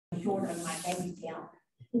short on my bank account.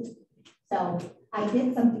 So I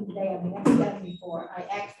did something today I've never done before. I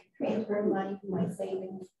actually transferred money from my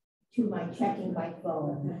savings to my checking by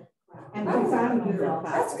phone. And I'm proud of myself.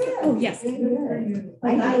 That's good. Oh, yes. I do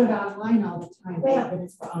it online all the time, but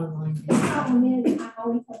it's for online. The problem is I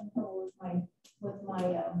always have trouble with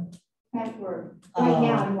my password. Right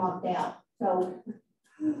now I'm locked out. So,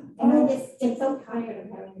 and I just get so tired of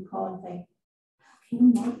having to call and say, can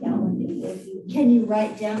you mark down what it is? Can you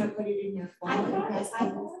write down or put it in your phone? I have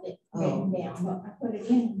it written down, but I put it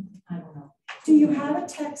in, I don't know. Do you have a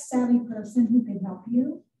tech savvy person who can help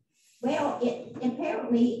you? Well,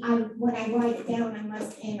 apparently when I write it down, I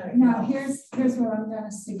must enter it. Now, here's what I'm going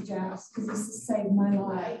to suggest, because this has saved my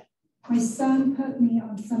life. My son put me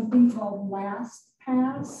on something called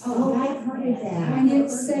LastPass. Oh, I've heard of that. And it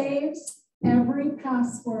saves every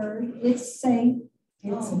password. It's safe.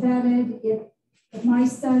 It's vetted. If my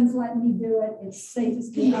son's letting me do it, it's safe as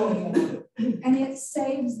can be. And it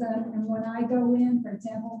saves them. And when I go in, for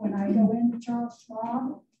example, when I go into Charles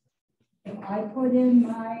Schwab, if I put in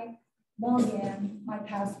my login, my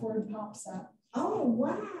password pops up. Oh,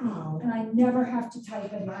 wow. And I never have to type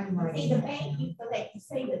it in. See, the bank, so they can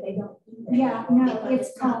say that they don't do that. Yeah, no, Because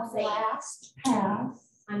it's called not safe. LastPass.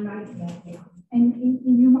 I'm writing that down. And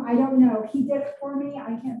you, I don't know, he did it for me.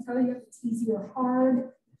 I can't tell you if it's easy or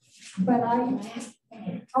hard, but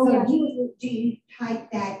So yeah. do you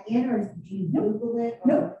type that in or do you Google it?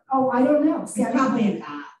 No, I don't know. It's probably an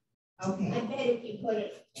app. Okay. I bet if you put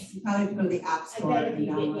it, You probably go to the app store bet if and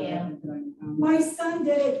you download did, it yeah. and put it on your phone. My son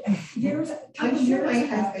did it years. I'm sure years my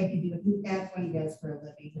ago. husband can do it. That's what he does for a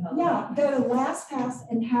living. Yeah, go to LastPass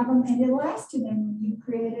and have them, and it'll ask you then when you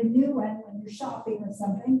create a new one when you're shopping or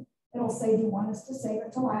something. It'll say, do you want us to save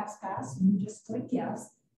it to LastPass? And you just click yes,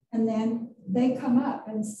 and then they come up.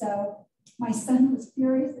 And so my son was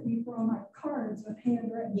furious at me for all my cards with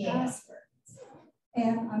handwritten passwords.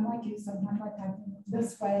 And I'm like you, sometimes I type in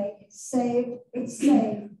this way. It's saved,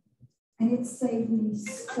 and it saved me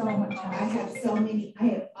so much time. I have so many, I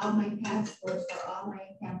have all my passwords for all my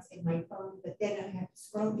accounts in my phone, but then I have to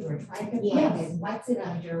scroll through and try to find it. What's it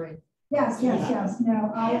under? And Yes.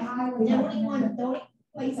 No, I highly the recommend it. only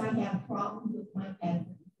place I have problems with my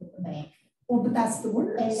password is with the bank. Well, but that's the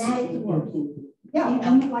worst. And that is the worst. Yeah,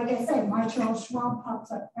 and like I said, my Charles Schwab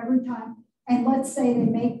pops up every time. And let's say they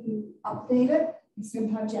make you update it. And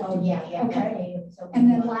sometimes you have to. Oh, yeah. Okay.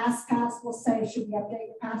 And then LastPass will say, should we update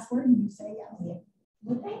your password? And you say yes.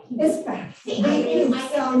 Well, thank you. It's fast. See, I knew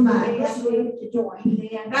so much to join.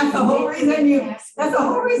 That's the whole reason that's the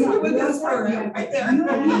whole reason you would do this program right there. there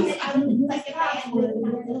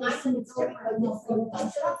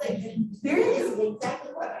you go.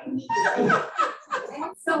 Exactly what I need.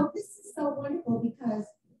 And so this is so wonderful because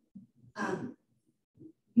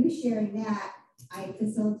you sharing that, I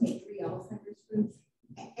facilitate 3 Alzheimer's groups.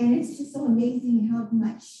 And it's just so amazing how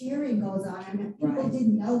much sharing goes on. I mean, people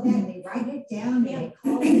didn't know that. They write it down and they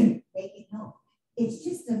call it, they can help. It's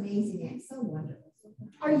just amazing and so wonderful.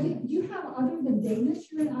 Are you have other than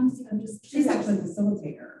Danish? I'm just She's curious. actually a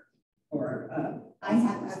facilitator for I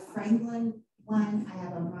have a Franklin one, I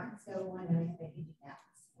have a Marksville one, and I have a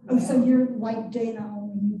Indianapolis one. Oh, so you're like Dana,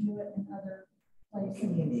 only you do it in other places.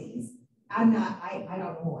 Communities. I'm not, I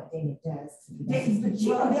don't know what Dana does.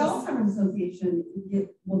 Well, the Alzheimer's Association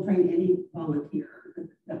will train any volunteer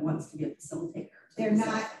that wants to be a facilitator. They're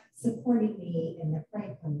not supporting me in the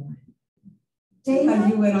Franklin one. Because Dana,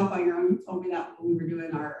 you went off on your own. You told me that when we were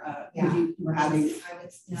doing our, you were having. I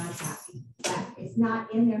was not happy. But it's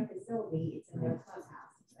not in their facility, it's in their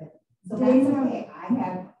clubhouse. But, so that's Dana, okay. I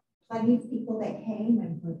have plenty of people that came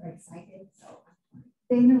and were excited, so.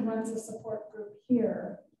 Dana runs a support group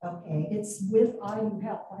here. Okay. It's with IU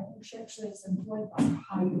Help. I think she actually is employed by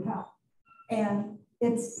IU Help. And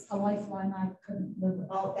it's a lifeline I couldn't live with.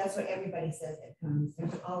 Oh, that's what everybody says that comes. They're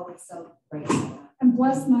always so great. And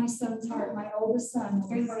bless my son's heart, my oldest son, was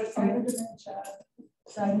started dementia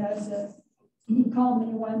diagnosis. He called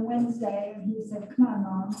me one Wednesday and he said, come on,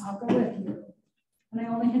 Mom, I'll go with you. And I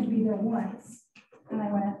only had to be there once. And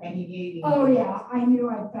I went, And you knew. oh yeah, I knew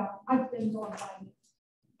I've been going by.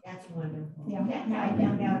 That's wonderful. Yeah. That's how I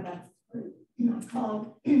found out about the group. I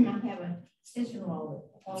called, I have a sister-in-law with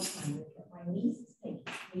Alzheimer's, but my niece is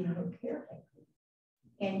taking her caretaker.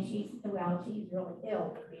 And she's really ill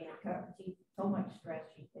with being a cover. She's so much stress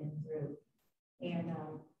she's been through. And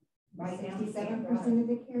right now, 67% of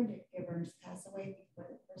the caregivers pass away before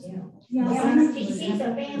the person. Yeah. She's a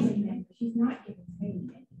family member. She's not getting paid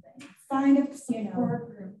anything. Find a support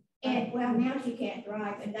group. And well, now she can't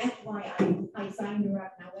drive, and that's why I signed her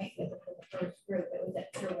up and I went with her for the first group. It was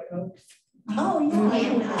at Sherwood Oaks. Oh, yeah.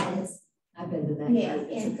 And, I've been to that. Yeah,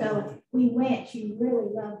 and so we went, she really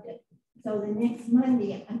loved it. So the next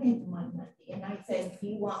Monday, I think one Monday, and I said, do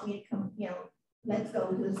you want me to come, let's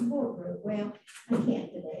go to the support group. Well, I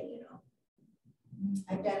can't today,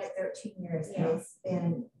 I've done it 13 years, Yeah. and it's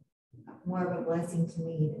been more of a blessing to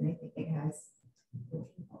me than I think it has for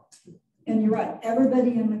people. And you're right,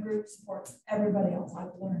 everybody in the group supports everybody else.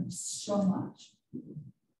 I've learned so much.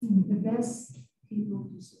 The best people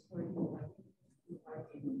who support you are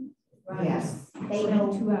in. Right. Yes. They Spent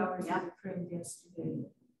know. 2 hours with a friend yesterday.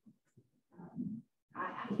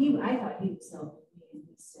 I thought he was helping me, and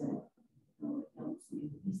he said, it helps me.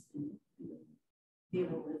 He's been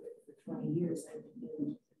dealing with it for 20 years. I've been dealing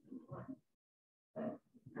with it for 1. But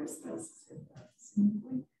our spouses have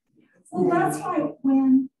done. Well, that's why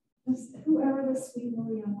when whoever the sweet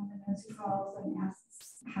little young woman is who calls and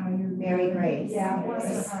asks how you're Mary doing. Grace. Yeah,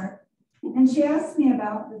 bless her heart. And she asked me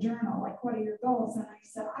about the journal, like, what are your goals? And I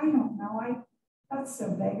said, I don't know. That's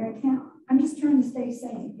so big. I'm just trying to stay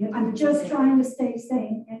sane. I'm just trying to stay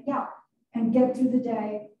sane and get through the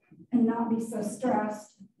day and not be so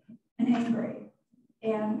stressed and angry.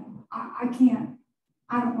 And I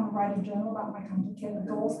don't want to write a journal about my complicated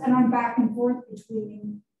goals. And I'm back and forth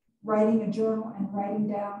between writing a journal and writing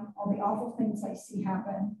down all the awful things I see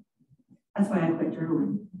happen. That's why I quit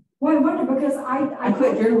journaling. Well, I wonder because I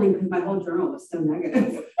quit journaling because my whole journal was so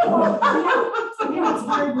negative. Yeah, it's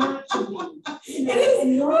hard not to be. It is.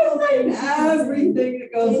 And you're Everything that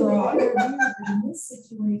goes wrong. In this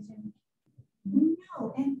situation,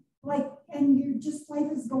 No, and you're just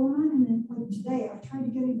life is going on, and then like today, I tried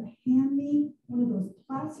to get him to hand me one of those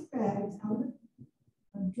plastic bags out of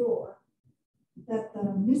a drawer that the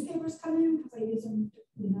newspapers come in because I use them to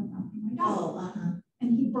clean up after my dog. Oh,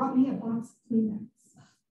 And he brought me a box of Kleenex.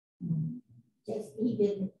 Just, he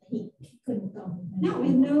couldn't come. No, I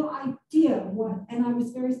had no idea what, and I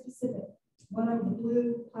was very specific. One of the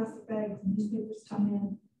blue plastic bags and newspapers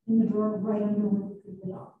come in the drawer right under where we could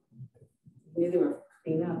get off. They were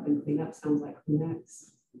clean up, and clean up sounds like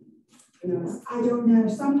Kleenex. I don't know.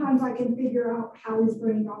 Sometimes I can figure out how his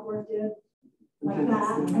brain got where it did, like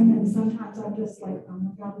that, and then sometimes I'm just like, oh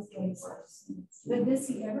my God, it's getting worse. but does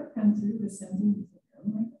he ever come through with something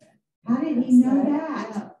like that? how did you know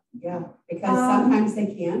that? Yeah, because sometimes they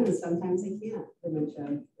can and sometimes they can't.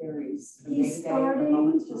 Dementia varies from day He's to day or starting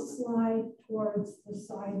moment to to moment. slide towards the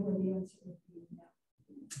side where the answer would be no.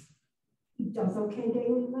 He does okay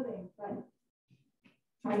daily living, but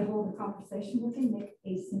try to hold a conversation with him, make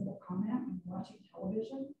a simple comment when watching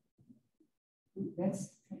television.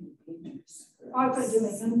 That's kind of dangerous. I could do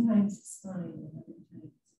it. Sometimes it's fine, and other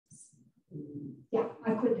times it's. Yeah,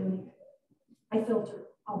 I quit doing it. I filter.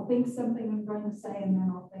 I'll think something I'm going to say, and then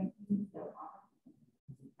I'll think, no.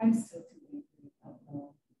 I'm still too angry about I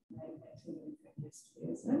got too many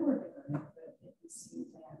yesterday. I'm working on it, but it just seems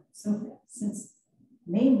to happen so fast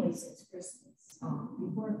mainly since Christmas.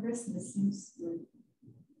 Before Christmas seems to,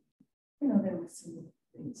 there were some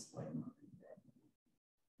things going on.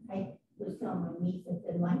 I was telling my niece, I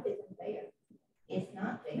said, life isn't fair. It's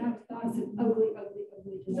not fair. That's an ugly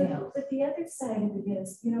disease. But the other side of it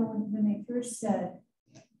is, when they first said,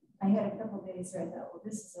 I had a couple of days where I thought, well,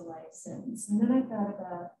 this is a life sentence. And then I thought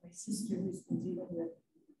about my sister who's been dealing with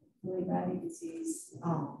Lewy body disease.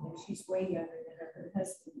 And she's way younger than her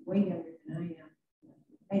husband, way younger than I am.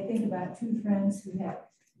 I think about 2 friends who have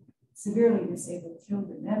severely disabled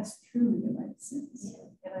children. That's truly a life sentence.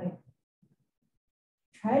 And I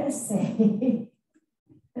try to say,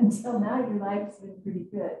 until now, your life's been pretty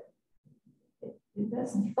good. It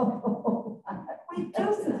doesn't go a whole lot. It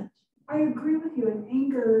doesn't. I agree with you. In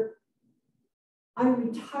anger, I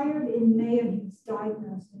retired in May and he was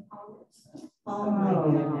diagnosed in August. Oh my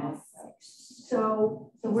goodness.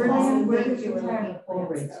 So where did you retire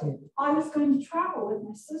forward to? I was going to travel with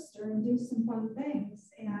my sister and do some fun things,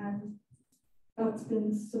 and that's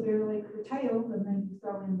been severely curtailed. And then you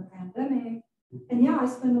throw in the pandemic, and I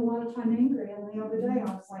spend a lot of time angry. And the other day, I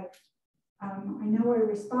was like, I know I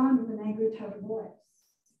respond with an angry tone of voice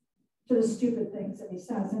to the stupid things that he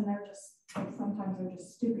says, and they're just like sometimes they're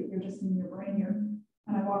just stupid. You're just in your brain here,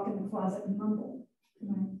 and I walk in the closet and mumble. I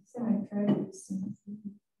try to do some.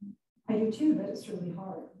 I do too, but it's really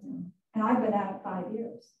hard. And I've been at it 5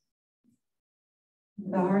 years.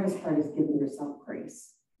 The hardest part is giving yourself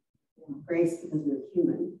grace. Grace because we're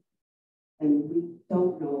human, and we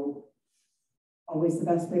don't know always the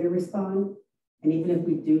best way to respond. And even if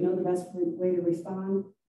we do know the best way to respond,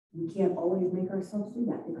 we can't always make ourselves do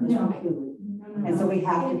that because we're human. And so we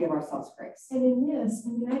have to give ourselves grace. And in this,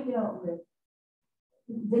 I dealt with,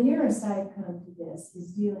 the nearest I've come to this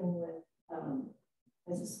is dealing with,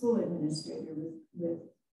 as a school administrator with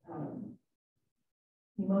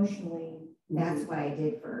emotionally. That's what I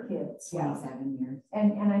did for Kids, 27 years.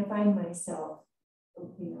 And I find myself,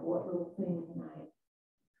 what little thing can I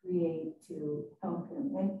create to help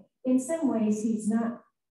him? And in some ways, he's not,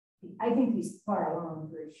 I think he's far along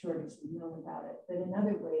for as short as we've known about it, but in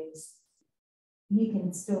other ways, he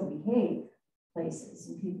can still behave places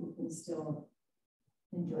and people can still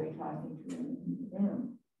enjoy talking to him and to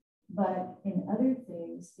them. But in other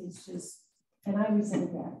things, it's just, and I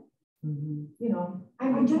resent that.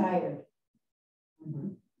 I'm retired.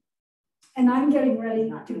 And I'm getting ready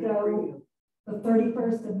to go the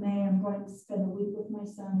 31st of May. I'm going to spend a week with my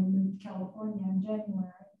son and move to California in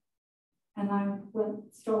January. And I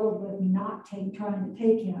struggled with trying to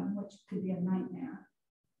take him, which could be a nightmare.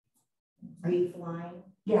 Are you flying?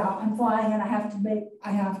 Yeah, I'm flying, and I have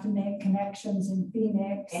to make connections in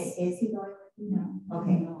Phoenix. And is he going with you? No.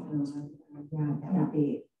 Okay. Yeah,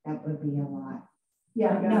 that would be a lot.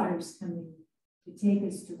 Yeah, my daughter's coming to take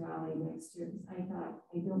us to Raleigh next year. I thought,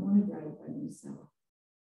 I don't want to drive by myself.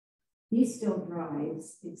 He still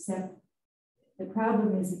drives, except the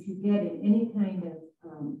problem is if you get in any kind of,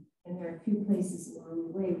 and there are a few places along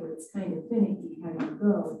the way where it's kind of finicky how you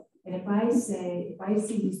go. And if I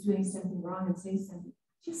see he's doing something wrong and say something,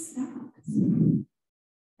 just stop. And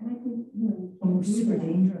I think, super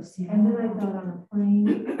dangerous. Yeah. And then I got on a plane.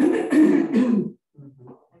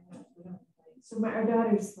 So our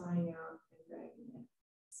daughter's flying out and dragging it.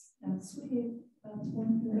 That's sweet. That's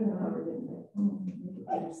wonderful.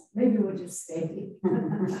 Maybe we'll just stay.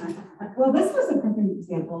 Well, this was a perfect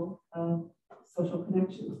example of social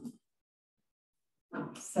connection.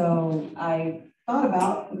 So I thought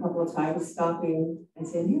about a couple of times stopping and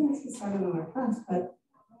saying, hey, let's get started on our class, but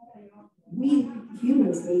we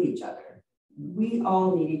humans need each other. We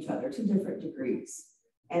all need each other to different degrees.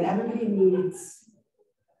 And everybody needs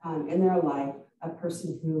in their life a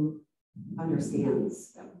person who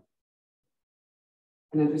understands them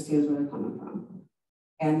and understands where they're coming from.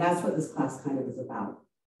 And that's what this class kind of is about.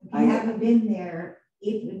 I haven't been there,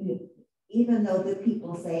 even though the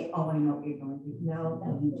people say, oh, I know what you're going to do. No,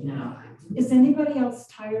 you do not. Is anybody else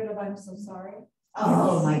tired of I'm so sorry?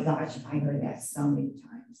 Oh my gosh, I heard that so many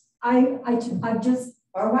times. I've just,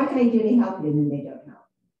 or what can I do to help you? And then they don't help.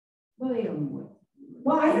 Well, they don't know what.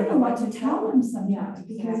 Well, I don't know what to tell them sometimes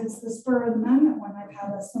because it's the spur of the moment when I've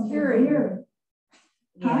had something weird.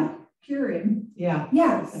 Yeah. Huh? Cure him. Yeah.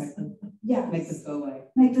 Yes. Exactly. Yes. Make this go away.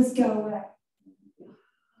 Make this go away.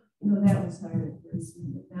 That was hard at first.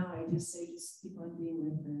 But now I just say, just keep on being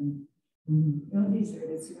my friend. You don't deserve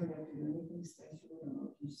it. You don't have to do anything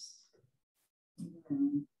special. Just,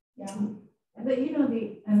 Yeah. But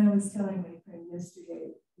and I was telling my friend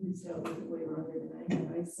yesterday, who dealt with it way longer than I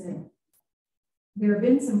have, I said, there have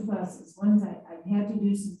been some pluses. Ones I've had to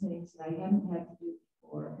do some things that I hadn't had to do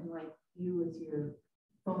before. And like you with your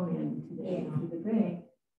phone in today to the bank,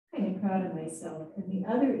 kind of proud of myself. And the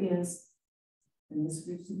other is, and this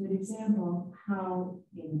group's a good example, how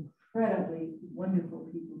incredibly wonderful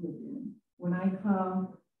people have been. When I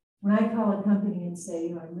call a company and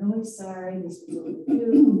say, I'm really sorry, this was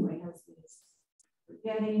overdue, my husband is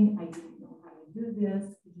forgetting, I didn't know how to do this,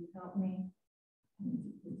 could you help me?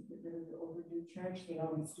 Get rid of the overdue charge. They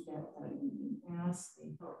always do that without even being asked. They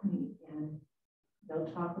help me and they'll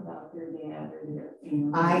talk about their dad or their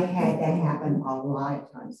family. I had that happen a lot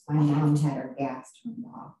of times. My mom had her gas turned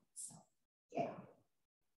off. So, yeah.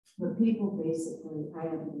 But people basically, I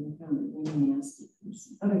haven't encountered any nasty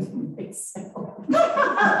person other than myself.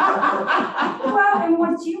 Well, and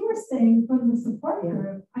what you were saying from the support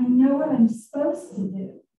group, I know what I'm supposed to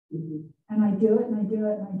do. And I do it and I do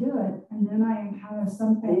it and I do it. And then I encounter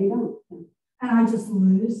something and I just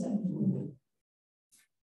lose it.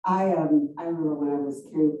 I remember when I was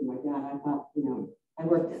caring for my dad, I thought, I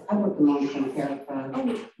worked in long-term care for. Oh,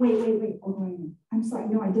 wait. Oh, I'm sorry.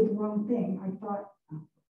 No, I did the wrong thing. I thought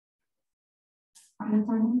I'm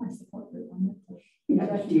on my support group.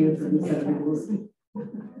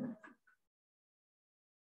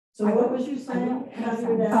 So what was you saying?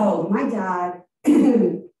 Oh, my dad,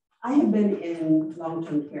 I have been in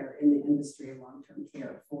long-term care, in the industry of long-term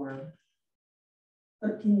care for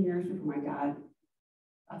 13 years before my dad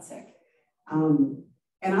got sick. And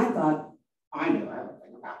I thought I knew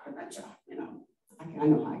everything about dementia, I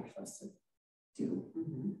know how I'm supposed to do.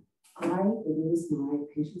 I lose my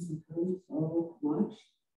patience with him so much.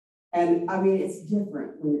 And I mean, it's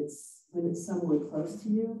different when it's someone close to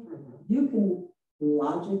you. You can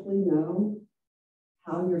logically know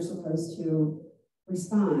how you're supposed to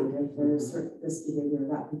respond if there's this behavior,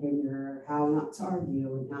 that behavior, how not to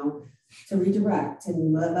argue and how to redirect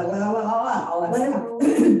and blah, blah, blah, blah, blah, all that stuff.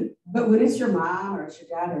 But when it's your mom or it's your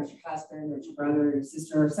dad or it's your husband or it's your brother or your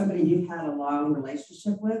sister or somebody you've had a long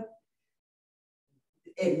relationship with,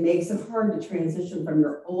 it makes it hard to transition from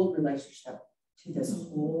your old relationship to this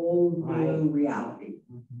whole new reality.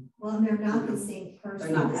 Well, and they're not the same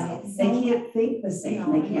person. They're not. and it's They so- can't think the same.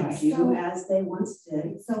 No, They can't it's do so- as they once did.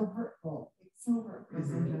 It's so hurtful. It's so hurtful.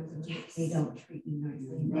 Sometimes when they don't treat you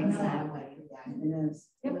nicely. Next time I do that. It is.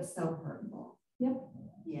 It was so hurtful. Yep.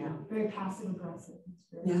 Yeah. Very passive aggressive.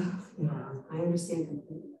 Yeah, I understand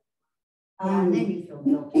completely. And then you feel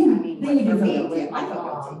guilty. I mean, Then you for do me, feel with guilty. my I feel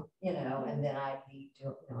mom, you know, and then I'd be,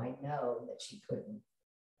 I know that she couldn't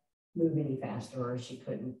move any faster or she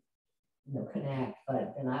couldn't, connect,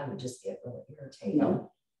 but then I would just get really irritated. Yeah.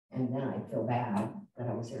 And then I'd feel bad that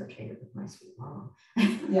I was irritated with my sweet mom.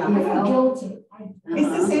 Yeah. I feel guilty. It's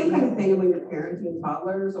the same kind of thing when you're parenting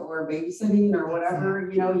toddlers or babysitting or whatever,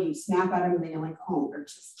 you snap at them and then you're like, oh, they're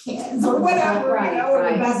just kids or whatever, Right, or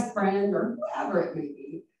right. your best friend or whatever it may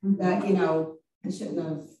be. That, I shouldn't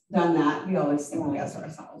have done that. We always second guess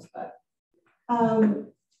ourselves, but.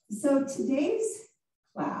 So today's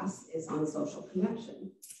class is on social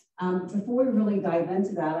connection. Before we really dive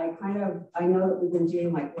into that, I know that we've been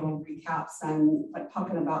doing like little recaps and like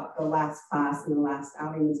talking about the last class and the last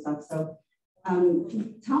outing and stuff. So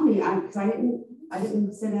tell me, because I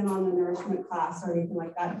didn't sit in on the nourishment class or anything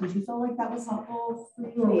like that. Did you feel like that was helpful for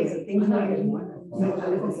you? Or was it things that Very you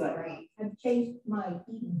wonderful. I've changed my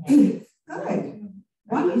eating habits. Good.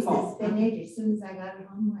 I used to Wonderful. spinach as soon as I got it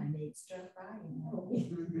home. I made stir fry.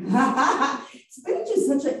 Spinach is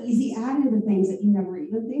such an easy add into things that you never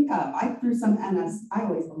even think of. I threw some, I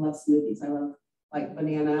always love smoothies. I love like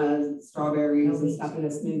bananas and strawberries and stuff in a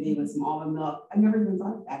smoothie with some almond milk. I've never even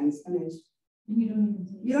thought of adding spinach. You don't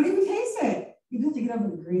even. You don't even taste it. You have to get over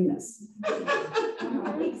the greenness. Exactly.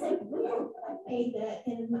 I made that,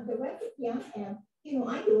 and the recipe I have,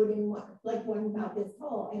 I do it in one about this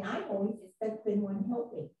tall, and I always expect been one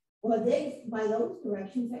healthy. Well, by those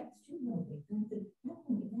directions, that's too healthy. I said, "That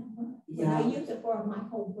won't be that much." Yeah. And I use it for my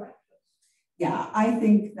whole breakfast. Yeah, I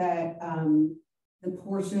think that the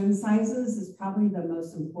portion sizes is probably the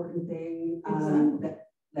most important thing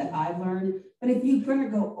that I've learned. But if you're going to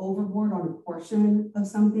go overboard on a portion of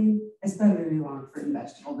something, it's better to do on a fruit and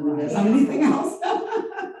vegetable than it is on anything else.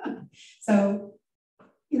 So,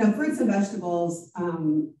 fruits and vegetables,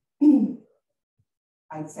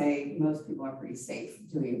 I'd say most people are pretty safe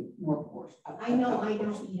doing more portion. I know I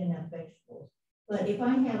don't eat enough vegetables, but if I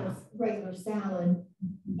have a regular salad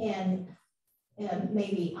and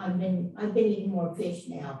maybe I've been eating more fish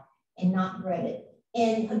now and not breaded,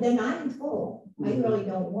 and then I'm full. I really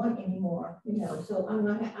don't want any more, so I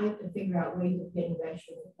have to figure out ways of getting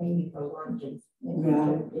vegetables maybe for lunch and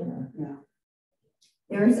for dinner. Yeah.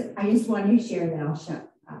 I just wanted to share that I'll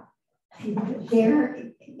shut up.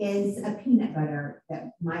 There is a peanut butter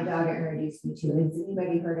that my daughter introduced me to. Has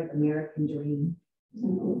anybody heard of American Dream?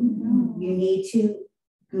 No. You need to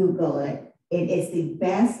Google it. It is the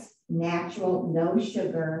best natural, no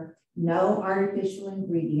sugar, no artificial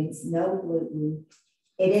ingredients, no gluten.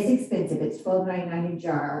 It is expensive. It's $12.99 a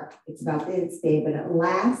jar. It's about this big, but it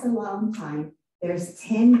lasts a long time. There's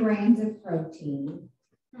 10 grams of protein.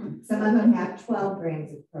 Some of them have 12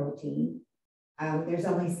 grams of protein. There's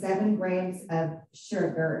only 7 grams of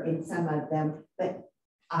sugar in some of them, but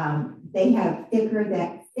they have thicker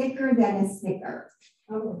than a Snicker.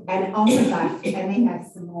 Oh. And oh my gosh, and they have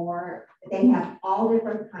some more. They have all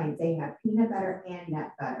different kinds. They have peanut butter and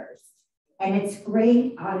nut butters, and it's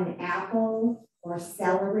great on an apple or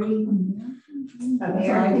celery.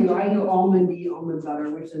 I do almond butter,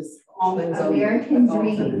 which is almonds. American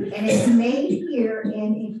Dream, and it's made here in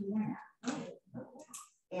Indiana,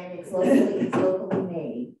 and it's locally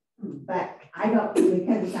made. But I don't,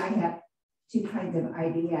 because I have 2 kinds of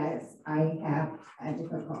ideas. I have a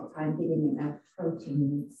difficult time getting enough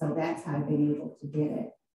protein, so that's how I've been able to get it.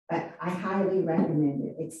 But I highly recommend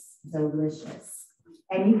it. It's delicious.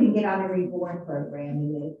 And you can get on a reward program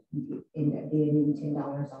and you end up getting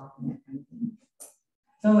 $10 off and that kind of thing.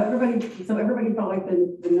 So everybody felt like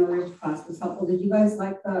the Nourish class was helpful. Did you guys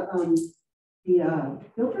like the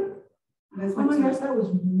field trip? Oh my gosh, that was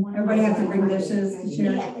wonderful. Everybody had to bring dishes to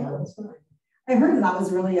share. Yeah, that was fun. I heard that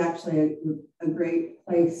was really actually a great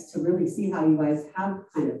place to really see how you guys have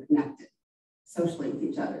kind of connected socially with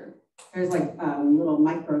each other. There's like little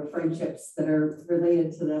micro friendships that are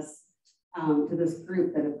related to this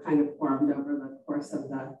group that have kind of formed over the course of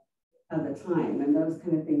the time, and those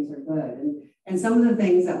kind of things are good. And some of the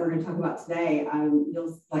things that we're going to talk about today,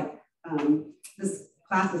 you'll like this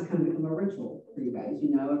class has kind of become a ritual for you guys.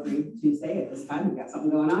 Every Tuesday at this time, we've got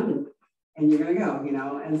something going on, and you're going to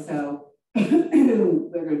go, and so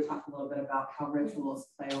we're going to talk a little bit about how rituals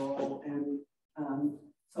play a role in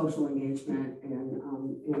social engagement and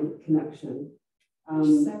connection.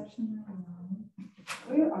 Section.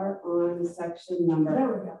 We are on section number. There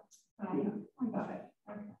we go. Yeah. I got it.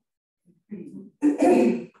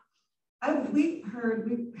 Okay. We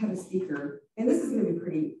had a speaker, and this is going to be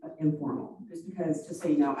pretty informal, just because, just so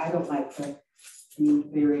you know, I don't like to be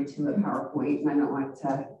married to a PowerPoint, and I don't like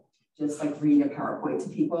to just like read a PowerPoint to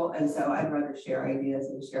people. And so I'd rather share ideas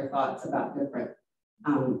and share thoughts about the different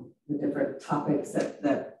topics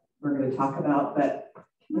that we're going to talk about. But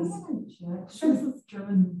Can I interject? Sure. This is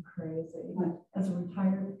driven me crazy. As a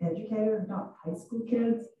retired educator, not high school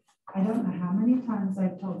kids, I don't know how many times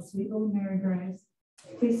I've told sweet little Mary Grace,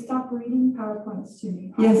 please stop reading PowerPoints to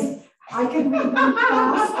me. yes, I can read them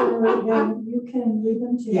faster than you can read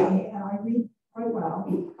them to Yeah. me, and I read quite well.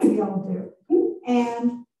 We all do.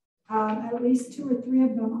 And at least 2 or 3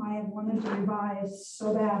 of them I have wanted to revise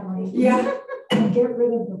so badly. yeah, And get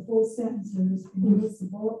rid of the full sentences and use the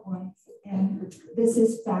bullet points. And this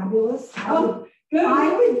is fabulous. oh, good.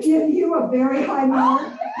 I would give you a very high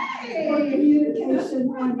mark for communication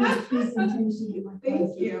on your presentation.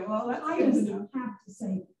 Thank you. Well, that's I good just to know. have to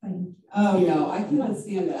say thank you. Oh no, I cannot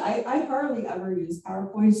stand it. I hardly ever use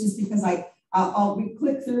PowerPoints just because I'll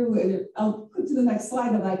click through and I'll click to the next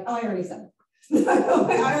slide. I'm like, oh, I already said it.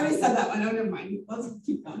 I already said that one. Oh, never mind. Let's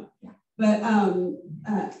keep going. Yeah.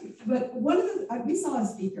 But one of the we saw a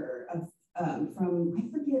speaker from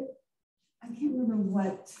I can't remember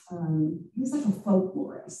what he was like a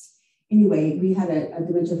folklorist. Anyway, we had a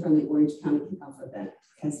dementia-friendly Orange County kickoff event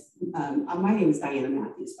because my name is Diana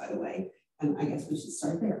Matthews, by the way, and I guess we should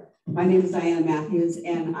start there. My name is Diana Matthews,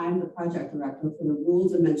 and I'm the project director for the Rural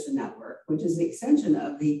Dementia Network, which is the extension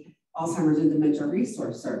of the Alzheimer's and Dementia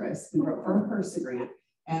Resource Service. We wrote for a HRSA grant,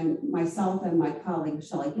 and myself and my colleague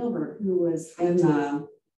Shelley Gilbert, who was in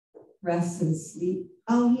Rest and Sleep.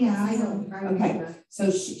 Oh, yeah, I know. I Okay, remember.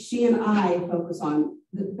 so she and I focus on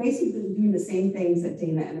basically doing the same things that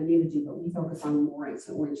Dana and Anita do, but we focus on Lawrence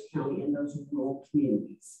and Orange County and those rural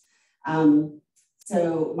communities.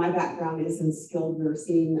 So my background is in skilled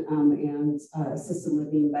nursing and assisted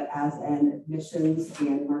living, but as an admissions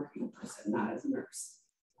and marketing person, not as a nurse.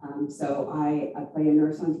 So I play a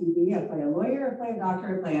nurse on TV, I play a lawyer, I play a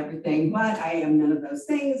doctor, I play everything, but I am none of those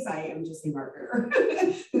things. I am just a marketer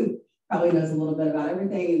who probably knows a little bit about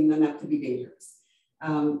everything and enough to be dangerous.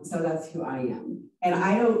 So that's who I am. And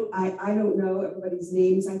I don't know everybody's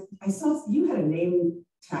names. I saw you had a name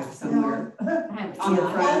tag somewhere on the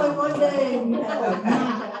front. Only one day. Okay.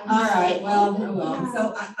 All right. Well, oh well.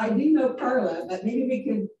 So I do know Carla, but maybe we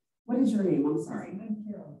could. What is your name? I'm sorry. I'm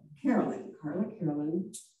Carol. Carolyn. Carla.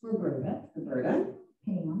 Carolyn. Roberta. Roberta.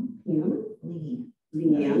 Pam. Pam. Lee.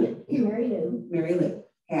 Leanne. Mary Lou. Mary Lou.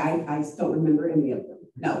 Okay. I don't remember any of them.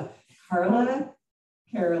 No. Carla.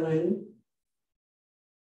 Carolyn.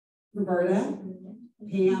 Roberta.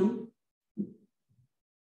 Pam.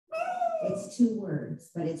 It's 2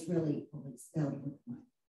 words, but it's really only spelled with one.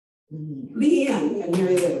 Leanne and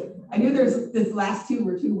Mary Lou. I knew there's this last 2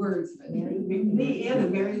 were 2 words, but Leanne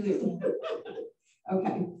and Mary Lou.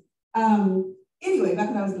 Okay. Anyway, back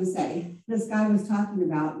to what I was going to say. This guy was talking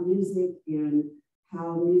about music and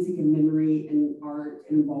how music and memory and art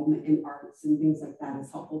and involvement in arts and things like that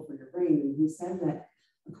is helpful for your brain. And he said that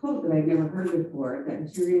a quote that I've never heard before,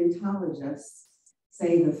 that gerontologists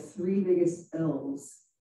say the 3 biggest ills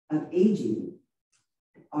of aging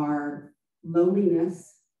are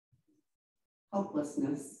loneliness,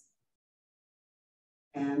 helplessness,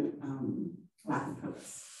 and lack of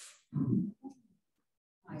purpose.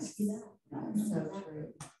 I see that. That's so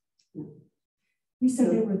true. You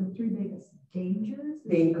said they were the 3 biggest dangers?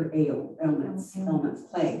 They are ailments,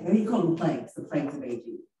 plague. They call them plagues, the plagues of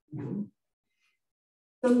aging. Yeah.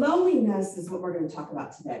 The loneliness is what we're going to talk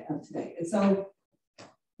about today. And so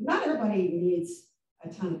not everybody needs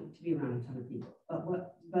to be around a ton of people,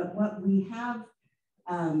 but what we have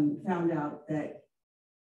found out that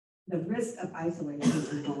the risk of isolation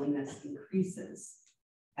and loneliness increases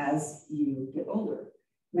as you get older,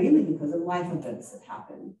 mainly because of life events that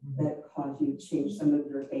happen that cause you to change some of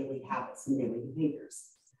your daily habits and daily behaviors.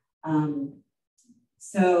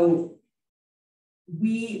 So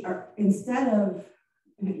we are, instead of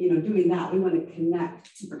doing that, we want to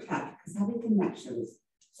connect to protect, because having connections,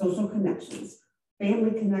 social connections,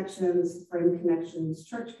 family connections, friend connections,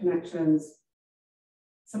 church connections,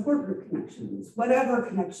 support group connections, whatever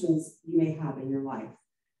connections you may have in your life,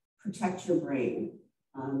 protect your brain.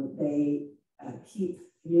 They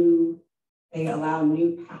they allow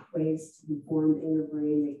new pathways to be formed in your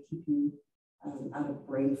brain. They keep you out of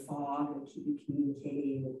brain fog and keep you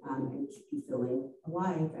communicating and keep you feeling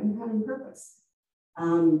alive and having purpose.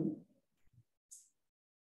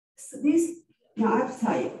 So these, now I have to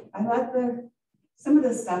tell you, some of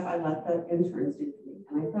this stuff I let the interns do for me.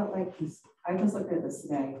 And I felt like I just looked at this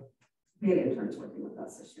today. We had interns working with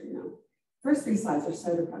us this year, you know. First 3 slides are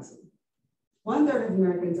so depressing. 1/3 of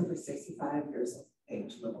Americans over 65 years of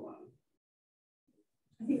age live alone.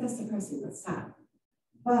 I think that's depressing, that's sad.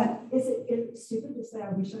 But Is it stupid to say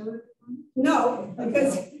I wish I were? no,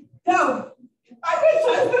 because no, I wish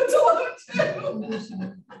I lived alone too.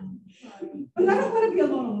 But I don't want to be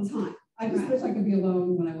alone all the time. I just wish I could be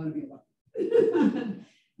alone when I want to be alone.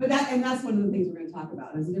 But that's one of the things we're going to talk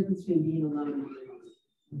about is the difference between being alone and being alone.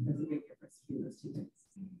 There's a big difference between those 2 things.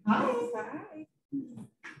 Hi. Hi.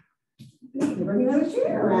 Bring another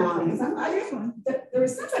chair around. There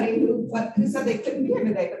was somebody who said they couldn't be here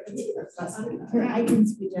today, but the teachers. I can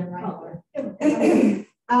speak on right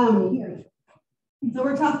here. So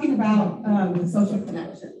we're talking about social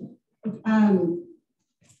connection.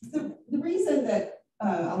 The reason that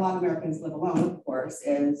a lot of Americans live alone, of course,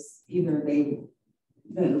 is either they've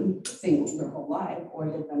been single their whole life, or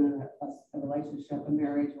they've been in a relationship, a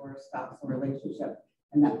marriage, or a spousal relationship,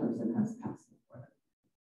 and that person has passed before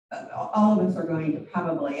them. All of us are going to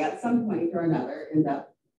probably, at some point or another, end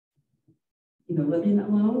up either living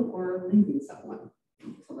alone or leaving someone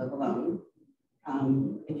to live alone.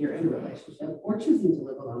 If you're in a relationship, or choosing to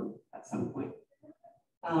live alone at some point.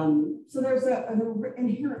 So there's an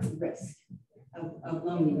inherent risk of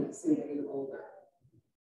loneliness in getting older.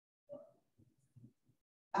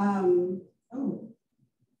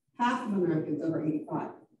 Half of Americans over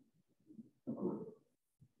 85 live alone.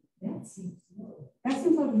 That seems low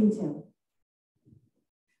to me too.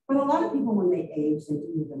 But a lot of people, when they age, they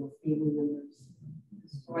do move in with family members,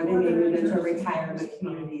 or they may move into retirement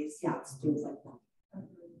communities. Yeah, it's things like that.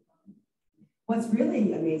 What's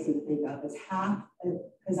really amazing to think of is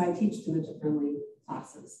because I teach dementia-friendly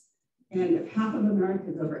classes, and if half of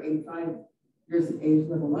Americans over 85 years of age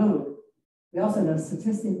live alone, we also know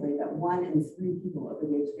statistically that 1 in 3 people over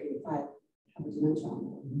the age of 85 have a dementia on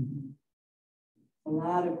them. A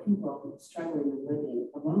lot of people struggling with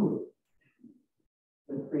living alone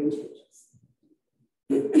with brain changes.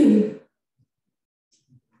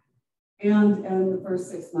 And in the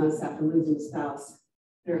first 6 months after losing a spouse,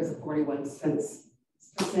 there is a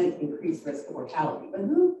 41% increased risk of mortality. But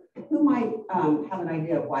who might have an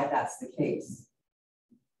idea of why that's the case?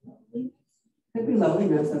 Could be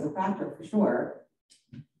loneliness as a factor for sure.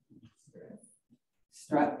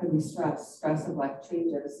 Stress could be stress of life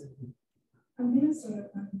changes. I mean, it's sort of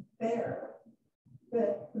unfair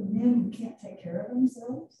that the men who can't take care of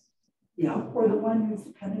themselves, Yeah. or the one who's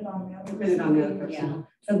dependent on the other Dependent on the other person.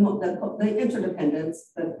 Yeah. The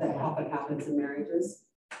interdependence that often happens in marriages.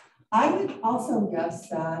 I would also guess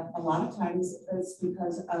that a lot of times it's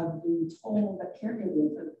because of the toll that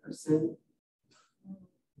caregiving for the person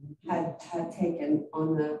had taken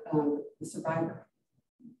on the survivor.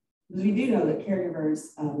 Because we do know that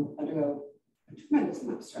caregivers undergo a tremendous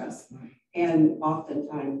amount of stress and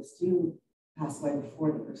oftentimes do pass away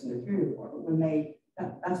before the person they're caring for. But when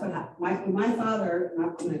that's what happened. When my father, and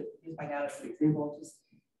I'm going to use my dad as an example,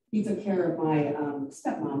 he took care of my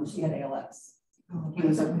stepmom. She had ALS. He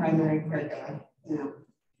was our primary caregiver. You know,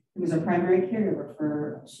 he was our primary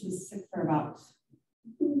caregiver she was sick for about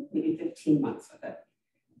maybe 15 months with it.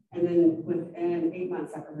 And then within 8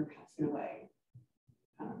 months after her passing away,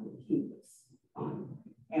 he was gone.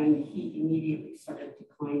 And he immediately started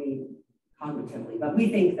declining cognitively. But we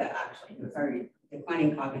think that actually he was already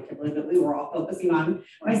declining cognitively, but we were all focusing on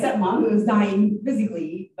my stepmom who was dying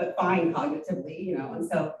physically, but fine cognitively, you know. And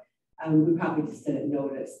so we probably just didn't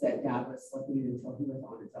notice that Dad was slipping until he was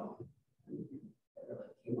on his own. It really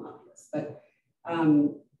became obvious.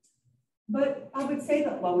 But I would say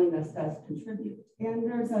that loneliness does contribute. And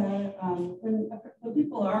there's when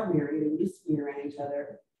people are married and used to be around each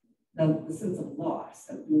other, the sense of loss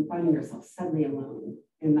of finding yourself suddenly alone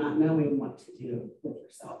and not knowing what to do with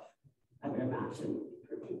yourself, I would imagine would be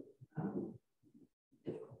pretty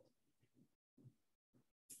difficult.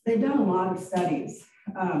 They've done a lot of studies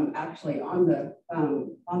actually on the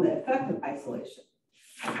effect of isolation,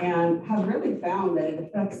 and have really found that it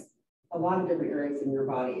affects a lot of different areas in your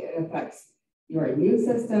body. It affects your immune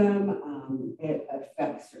system, it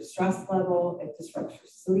affects your stress level, it disrupts your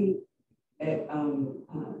sleep, it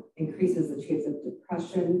increases the chance of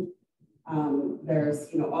depression. There's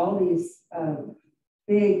all these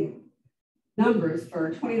big numbers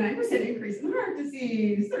for 29% increase in heart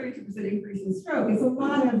disease, 32% increase in stroke. It's a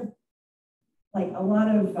lot of like a lot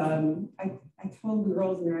of, I told the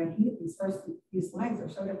girls in there, I hate these first few slides are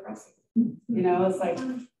so depressing. You know, it's like.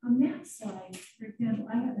 On that side, for example,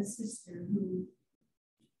 I have a sister who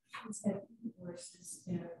has had divorces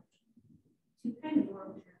and two kind of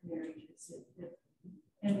long-term marriages that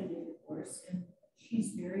ended in divorce, and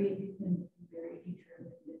she's very independent and very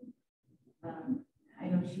determined. And, I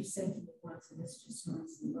know she said to me once, and this just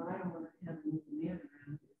once, well, I don't want to have an old man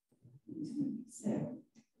around. He's going to be sick.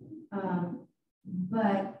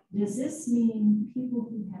 But does this mean people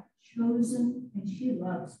who have chosen, and she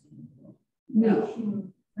loves people? No. She moved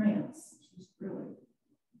to France. She's really,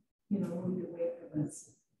 moved away from us.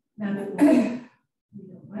 Now that we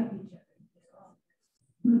don't like each other at all,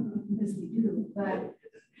 because we do, but,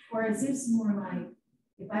 or is this more like,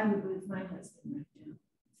 if I would lose my husband right now?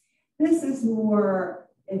 This is more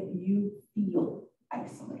if you feel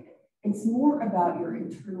isolated. It's more about your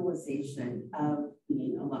internalization of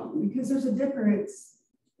being alone, because there's a difference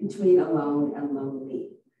between alone and lonely.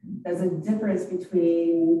 There's a difference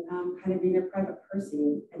between kind of being a private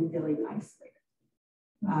person and feeling isolated.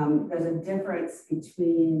 There's a difference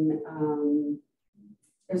between,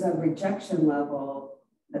 there's a rejection level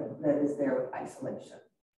that is there with isolation.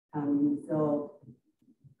 You feel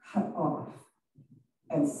cut off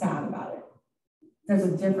and sad about it. There's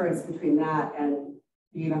a difference between that and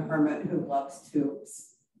being a hermit who loves to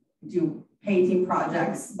do painting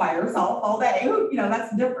projects by herself all day.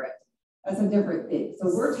 That's different. That's a different thing.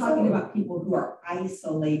 So we're talking about people who are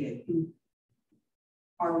isolated, who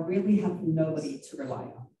really have nobody to rely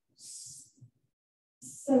on.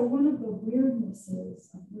 So one of the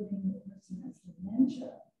weirdnesses of living with a person who has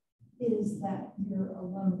dementia is that you're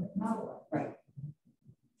alone but not alone. Right.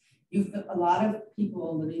 A lot of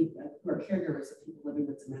people living who are caregivers of people living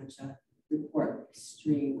with dementia report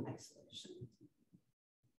extreme isolation.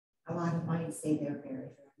 A lot of mine say they're very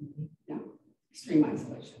friendly. Yeah, extreme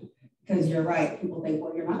isolation. Because you're right, people think,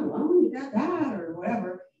 well, you're not alone, you got that or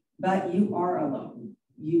whatever, but you are alone.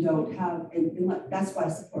 You don't have, and that's why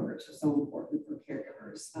support groups are so important for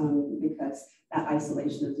caregivers, because that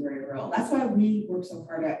isolation is very real. That's why we work so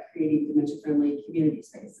hard at creating dementia-friendly community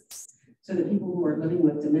spaces, so that people who are living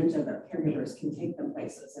with dementia, their caregivers can take them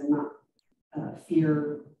places and not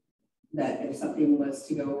fear that if something was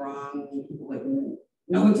to go wrong, people wouldn't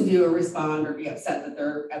know what to do or respond or be upset that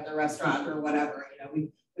they're at the restaurant or whatever.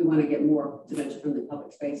 We want to get more dementia-friendly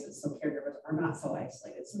public spaces so caregivers are not so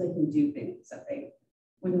isolated, so they can do things that they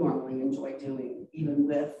would normally enjoy doing, even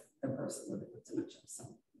with the person living with dementia. So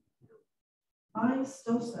I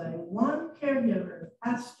still say one caregiver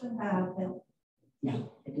has to have help. yeah,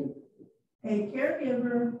 I do. A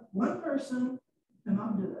caregiver, one person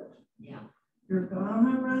cannot do it. Yeah. You're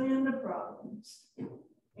gonna run into problems. Yeah.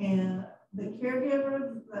 And the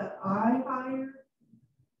caregiver that I hired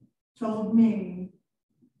told me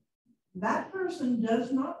that person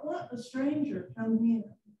does not want a stranger coming in.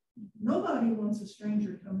 Nobody wants a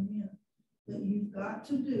stranger coming in, but you've got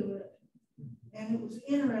to do it. And it was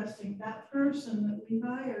interesting, that person that we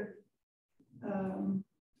hired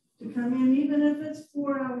to come in, even if it's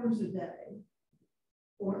 4 hours a day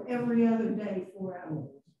or every other day, 4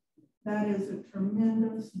 hours, that is a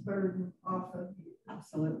tremendous burden off of you.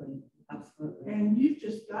 Absolutely, absolutely. And you've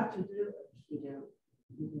just got to do it. You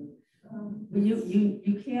do. But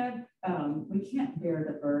you can't, we can't bear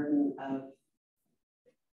the burden of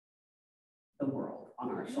the world on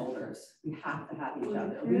our shoulders. We have to have each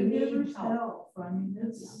other. We need help. I mean,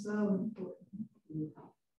 it's so important.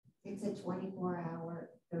 It's a 24-hour,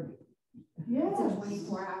 Yes. it's a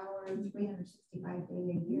 24-hour,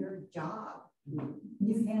 365-day-a-year job.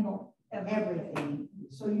 You handle Everything.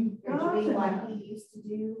 So you've You're got doing to what have, he used to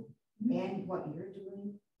do and what you're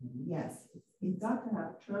doing. Yes. you've got to have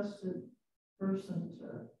a trusted person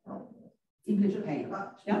to help you. Even if you Just pay them.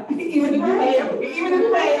 got to. Yeah. Even if you pay them. Even if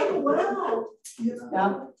you pay them. Well,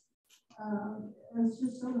 Yeah. It's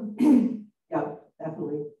just so important. Yeah,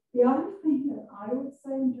 definitely. The other thing that I would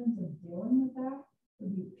say in terms of dealing with that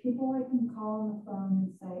would be people I can call on the phone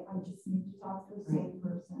and say, I just need to talk to a safe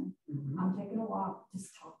person. I'm taking a walk,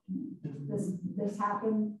 just talk to me. This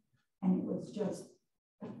happened and it was just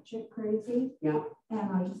shit crazy. Yeah.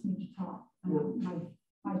 And I just need to talk.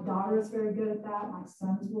 My daughter is very good at that. My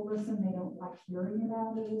sons will listen. They don't like hearing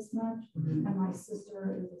about it as much. And my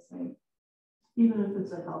sister is the same. Even if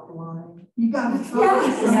it's a helpline, you got to talk.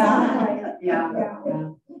 Yes. Yeah.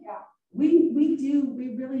 We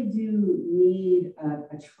really do need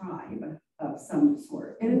a tribe of some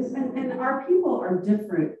sort. And our people are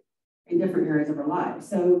different in different areas of our lives.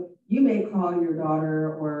 So you may call your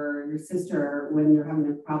daughter or your sister when you're having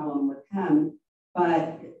a problem with him,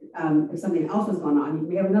 but if something else was going on,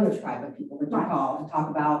 we have another tribe of people that you call to talk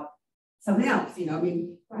about something else, you know, I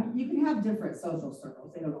mean, you can have different social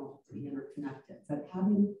circles. They don't all have to be interconnected, but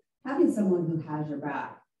having someone who has your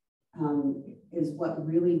back is what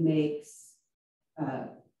really makes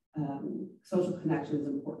social connections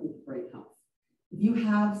important for brain health. If you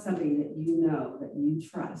have somebody that you know, that you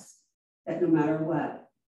trust, that no matter what,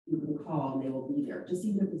 you can call and they will be there, just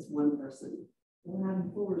even if it's one person. Well,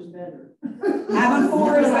 having 4 is better. Having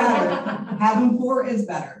 4 is better. Having 4 is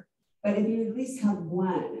better. But if you at least have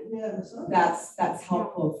one, that's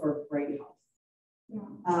helpful for brain health.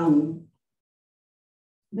 Yeah.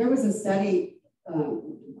 There was a study,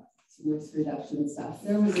 risk reduction stuff.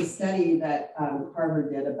 There was a study that Harvard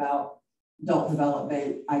did about adult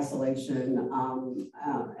development, isolation,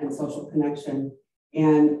 and social connection.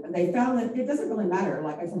 And they found that it doesn't really matter,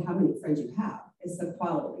 like I said, how many friends you have. It's the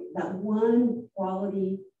quality, that one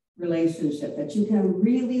quality relationship that you can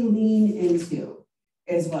really lean into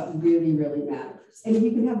is what really, really matters. And if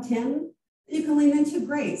you can have 10, you can lean into,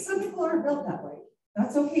 great. Some people aren't built that way.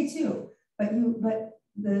 That's okay too. But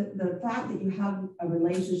the fact that you have a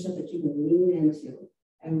relationship that you can lean into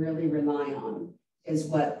and really rely on is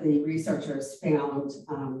what the researchers found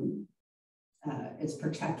is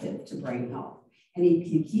protective to brain health. And if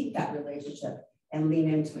you keep that relationship and lean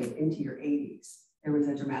into it into your 80s, there was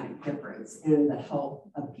a dramatic difference in the health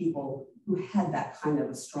of people who had that kind of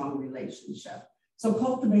a strong relationship. So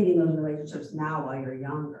cultivating those relationships now while you're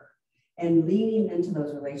younger and leaning into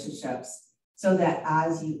those relationships so that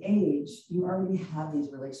as you age, you already have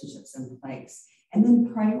these relationships in place, and then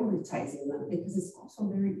prioritizing them, because it's also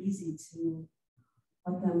very easy to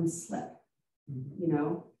let them slip, you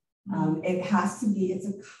know? It has to be,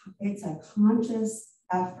 it's a conscious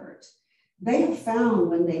effort. They have found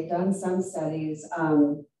when they've done some studies,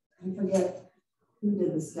 I forget who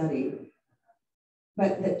did the study,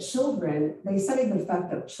 but that children, they studied the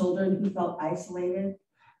effect of children who felt isolated,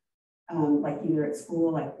 like either at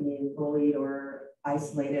school, like being bullied or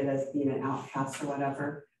isolated as being an outcast or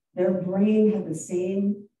whatever. Their brain had the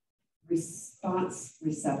same response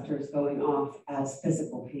receptors going off as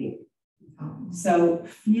physical pain. So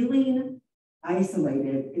feeling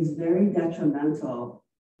isolated is very detrimental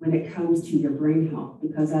when it comes to your brain health,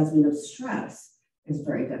 because as we know, stress is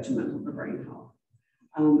very detrimental to brain health.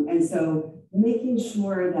 And so making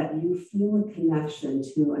sure that you feel a connection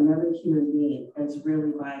to another human being is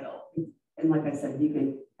really vital. And like I said, you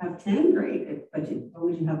can have 10, great, but as long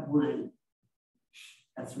as you have one,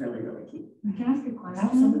 that's really, really key. Can I ask a question?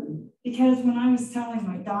 Absolutely. Because when I was telling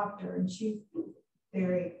my doctor, and she's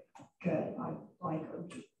very good, I like her.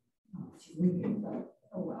 She's leaving, but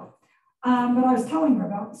oh well. But I was telling her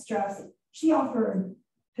about stress. She offered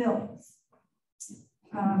pills,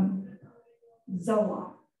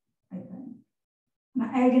 Zoloft, I think. And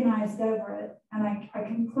I agonized over it, and I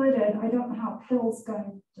concluded I don't know how pills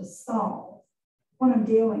going to solve what I'm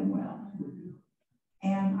dealing with.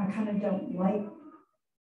 And I kind of don't like,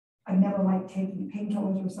 I've never liked taking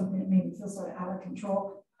painkillers or something that made me feel sort of out of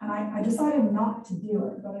control. And I decided not to do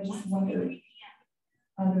it, but I just wondered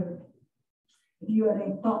if you had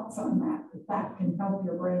any thoughts on that, if that can help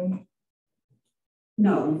your brain.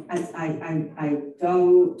 No, I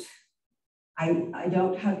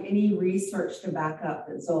don't have any research to back up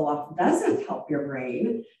that Zoloft doesn't help your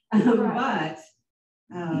brain, but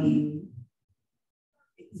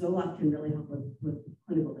Zoloft can really help with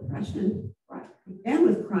clinical depression, right? And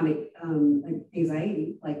with chronic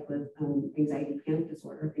anxiety, like with anxiety panic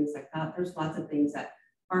disorder, things like that. There's lots of things that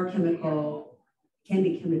are can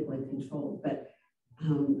be chemically controlled, but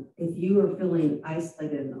if you are feeling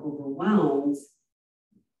isolated and overwhelmed,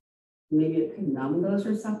 maybe it could numb those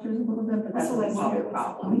receptors a little bit, but that doesn't solve your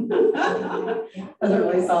problem. Doesn't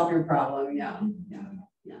really solve your problem. Yeah.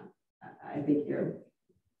 I think you're.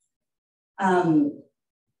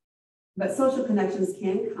 But social connections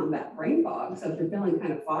can combat brain fog. So if you're feeling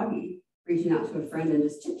kind of foggy, reaching out to a friend and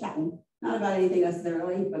just chit-chatting, not about anything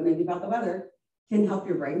necessarily, but maybe about the weather, can help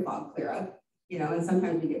your brain fog clear up. You know, and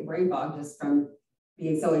sometimes we get brain fog just from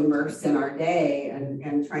being so immersed in our day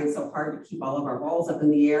and trying so hard to keep all of our balls up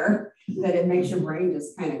in the air that it makes your brain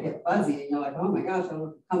just kind of get fuzzy and you're like, oh my gosh,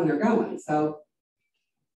 I'm coming or going. So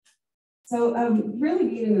really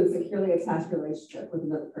being in a securely attached relationship with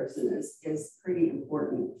another person is pretty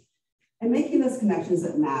important. And making those connections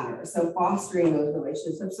that matter. So fostering those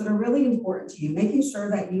relationships that are really important to you, making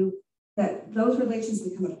sure that those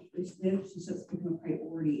relationships become a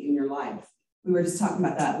priority in your life. We were just talking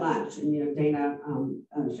about that at lunch, and you know, Dana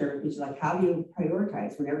shared with me, she's like, how do you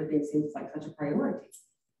prioritize when everything seems like such a priority?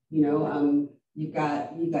 You know, you've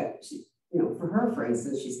got, for her, for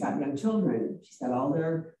instance, she's got young children. She's got all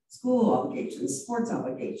their school obligations, sports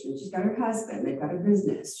obligations. She's got her husband, they've got a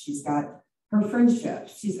business. She's got her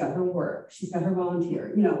friendships, she's got her work, she's got her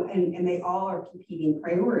volunteer, you know, and they all are competing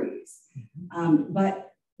priorities.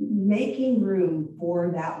 But making room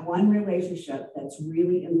for that one relationship that's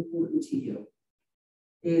really important to you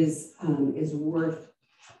is worth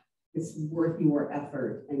your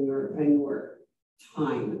effort and your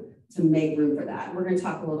time to make room for that. We're going to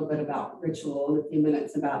talk a little bit about ritual in a few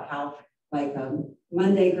minutes, about how like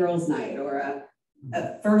Monday girls night or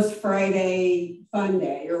a first Friday fun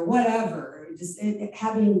day or whatever, just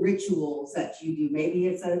having rituals that you do. Maybe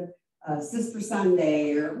it's a Sister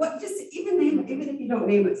Sunday or what, just even if you don't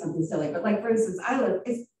name it something silly, but like for instance,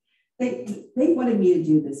 they wanted me to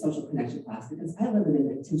do this social connection class because I live in an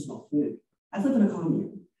intentional community. I live in a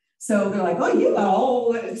commune. So they're like, oh, you got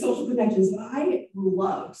all the social connections. But I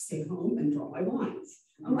love to stay home and draw my blinds.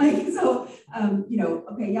 I'm like, so, you know,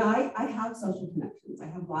 okay, yeah, I have social connections. I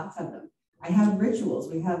have lots of them. I have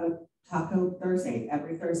rituals. We have a Taco Thursday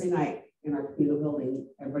every Thursday night in our communal building.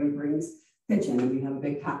 Everybody brings kitchen and we have a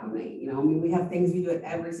big taco night. You know, I mean, we have things we do at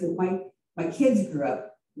every single, my kids grew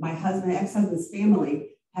up, my husband, ex-husband's family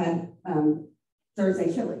had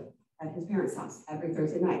Thursday chili at his parents' house every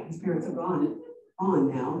Thursday night. His parents are gone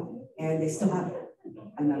on now, and they still have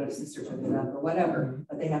another sister took it up or whatever,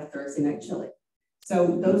 but they have Thursday night chili.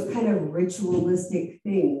 So those kind of ritualistic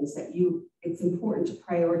things that it's important to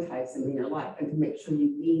prioritize them in your life and to make sure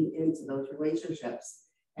you lean into those relationships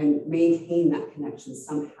and maintain that connection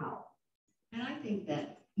somehow. And I think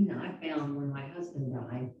that, you know, I found when my husband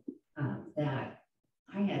died that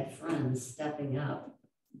I had friends stepping up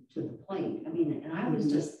to the plate. I mean, and I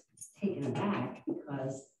was just taken aback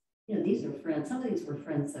because, you know, these are friends. Some of these were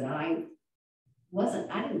friends that I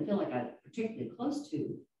didn't feel like I was particularly close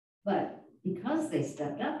to, but because they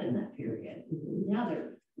stepped up in that period, now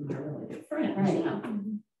they're my really good friends, right. You know.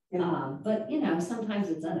 Yeah. But you know, sometimes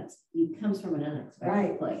it comes from an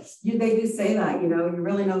unexpected place. They do say that, you know, you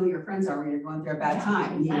really know who your friends are when you're going through a bad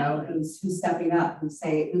time. Exactly. You know, who's stepping up, who's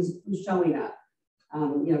showing up.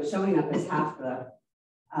 You know, showing up is half the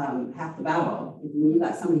battle. When you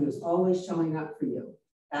got somebody who's always showing up for you,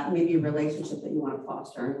 that may be a relationship that you want to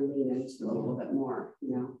foster and lean into a little bit more.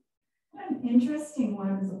 You know. An interesting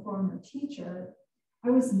one as a former teacher, I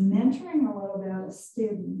was mentoring a little bit a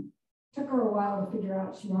student. Took her a while to figure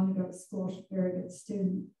out she wanted to go to school. She's a very good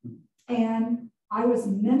student. And I was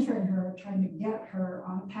mentoring her, trying to get her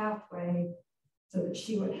on a pathway so that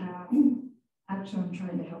she would have, actually I'm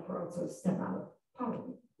trying to help her also step out of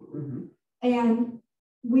poverty. Mm-hmm. And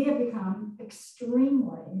we have become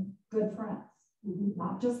extremely good friends,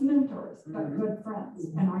 not just mentors, but good friends.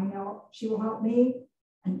 And I know she will help me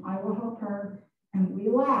and I will help her. And we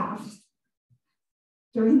laughed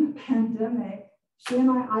during the pandemic. She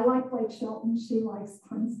and I like Blake Shelton. She likes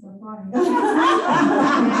Prince Divine.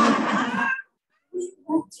 We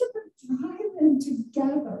went to the drive-in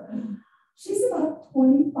together. She's about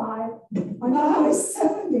 25. I'm in my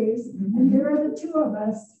 70s. And here are the two of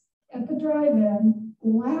us at the drive-in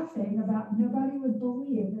laughing about nobody would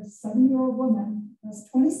believe this 7-year-old woman, this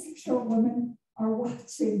 26-year-old woman are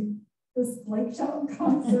watching this Blake Shelton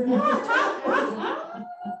concert.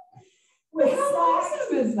 With snacks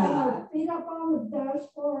and our feet up on the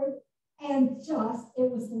dashboard, and it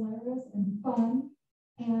was hilarious and fun,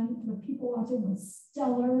 and the people watching was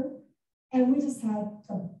stellar, and we just had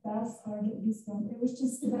the best. I get goosebumps. It was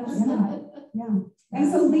just the best night. Yeah,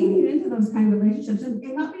 and so leaning into those kind of relationships and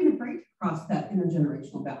not being afraid to cross that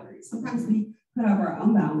intergenerational boundaries. Sometimes we put up our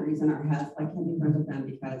own boundaries in our heads, like can't be friends with them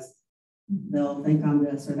because they'll think I'm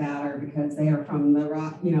this or that, or because they are from the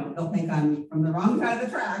wrong, you know, they'll think I'm from the wrong side of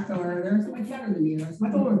the tracks, or they're so much younger than me, or so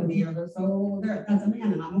much older than me, or that's a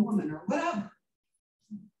man and I'm a woman, or whatever.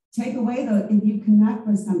 Take away if you connect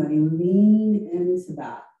with somebody, lean into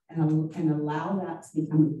that and allow that to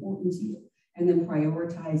become important to you, and then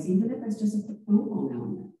prioritize, even if it's just a quick phone call now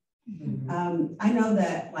and then. I know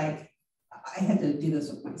that, like, I had to do this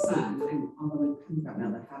with my son, and although I've gotten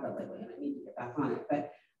out of the habit lately, and I need to get back on it,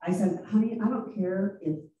 but I said, honey, I don't care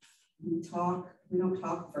if we don't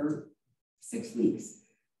talk for 6 weeks.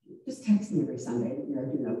 Just text me every Sunday that you're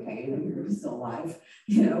doing okay and that you're still alive,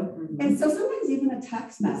 you know? And so sometimes even a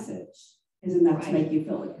text message is enough to make you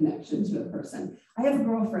feel a connection to a person. I have a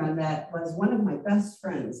girlfriend that was one of my best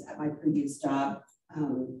friends at my previous job.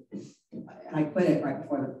 And I quit it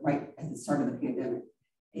right at the start of the pandemic.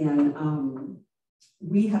 And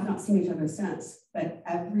we have not seen each other since, but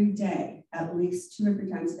every day, at least 2 or 3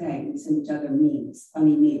 times a day, we send each other memes,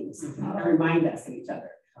 funny memes, that remind us of each other.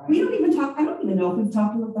 We don't even talk, I don't even know if we've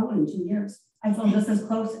talked on the phone in 2 years. I feel just as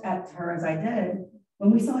close to her as I did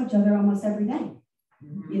when we saw each other almost every day.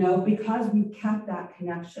 you know, because we've kept that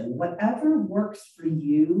connection. Whatever works for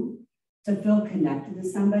you to feel connected to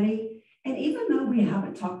somebody. And even though we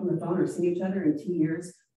haven't talked on the phone or seen each other in 2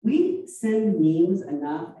 years, we send memes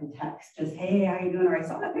enough and text just, hey, how you doing? Or I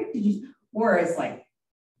saw that picture. Or it's like,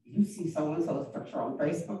 you see so-and-so's picture on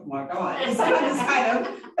Facebook, oh my God. Sometimes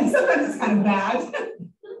it's kind of bad.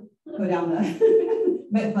 Go down the,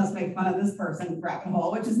 but must make fun of this person rabbit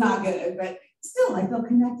hole, which is not good, but still I feel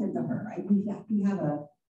connected to her.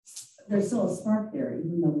 There's still a spark there,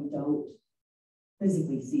 even though we don't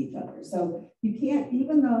physically see each other. So you can't,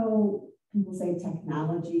 even though people say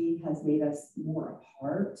technology has made us more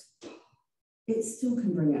apart, it still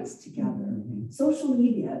can bring us together. Social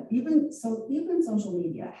media, even social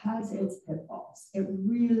media has its pitfalls. It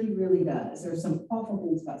really, really does. There's some awful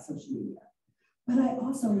things about social media. But I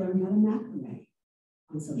also learned how to macrame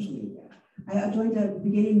on social media. I joined a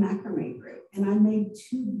beginning macrame group, and I made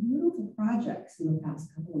 2 beautiful projects in the past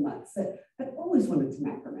couple of months that I've always wanted to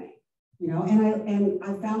macrame. You know, and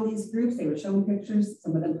I found these groups, they were showing pictures,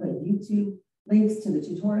 some of them put YouTube links to the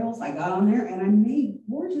tutorials. I got on there and I made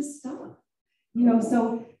gorgeous stuff. You know,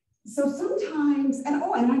 so sometimes, and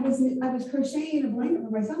I was crocheting a blanket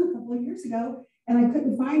for my son a couple of years ago, and I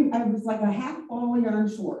couldn't find, I was like a half ball of yarn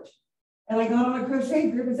short. And I got on a crochet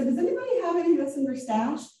group and said, does anybody have any of this in their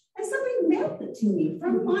stash? And somebody mailed it to me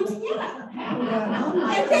from Montana. And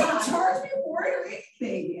they didn't charge me for it or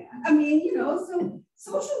anything. I mean, you know, so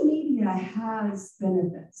social media has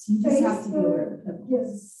benefits. You just have to be aware of it.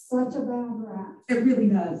 It's such a bad rap. It really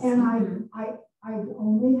does. And I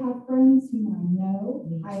only have friends whom I know.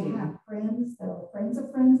 I have friends that are friends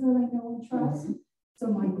of friends that I know and trust. So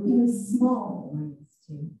my group is small.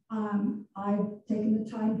 I've taken the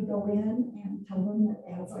time to go in and tell them that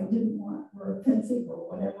ads I didn't want were offensive or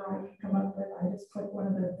whatever I could come up with. I just click one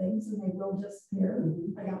of their things and they will disappear.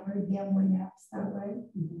 I got rid of gambling apps that way.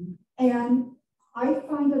 And I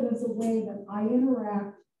find it as a way that I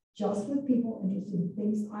interact just with people interested in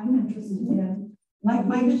things I'm interested in.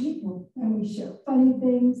 Like-minded people. And we share funny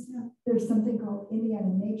things. There's something called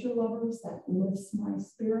Indiana Nature Lovers that lifts my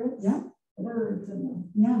spirits. The birds and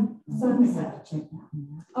the sunset.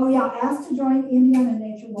 Oh yeah, asked to join Indiana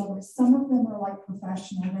Nature Lovers. Some of them are like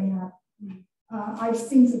professional. They have, I've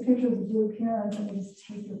seen some pictures of blue herons and they just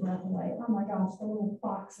take your breath away. Oh my gosh, the little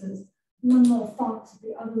foxes. One little fox,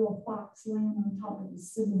 the other little fox laying on top of the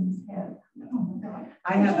sibling's head. Oh my God.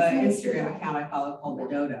 I have an Instagram account I follow called The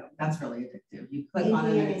Dodo. That's really addictive. You click on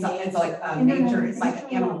it and it's like nature. It's like an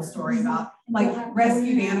animal story about like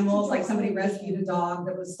rescued animals. Like somebody rescued a dog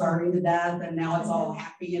that was starving to death and now it's all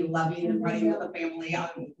happy and loving and running with the family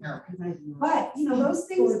out in America. But you know, those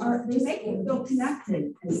things are to make you feel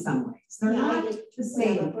connected in some ways. They're not the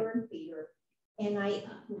same. A bird feeder. And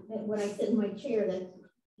when I sit in my chair, that's,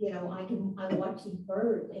 you know, I watch these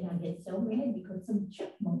birds and I get so mad because some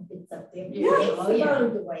chipmunk gets up there.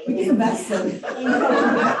 Birds away. We can invest them.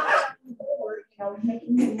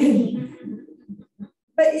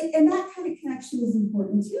 But and that kind of connection is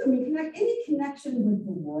important too. I mean, any connection with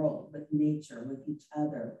the world, with nature, with each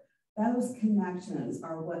other, those connections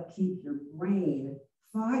are what keep your brain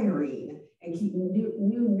firing and keep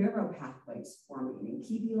new neural pathways forming and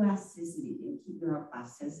keep elasticity and keep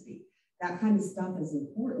neuroplasticity. That kind of stuff is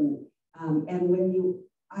important. And when you,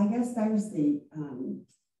 I guess there's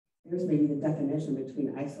maybe the definition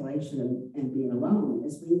between isolation and being alone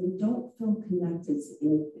is when you don't feel connected to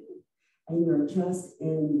anything and you're just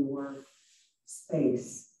in your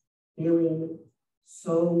space, feeling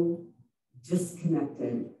so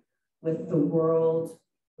disconnected with the world,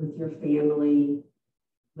 with your family,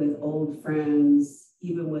 with old friends,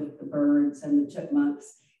 even with the birds and the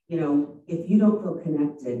chipmunks. You know, if you don't feel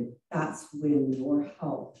connected, that's when your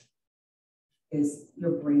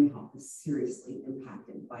brain health is seriously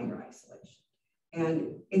impacted by your isolation.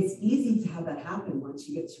 And it's easy to have that happen once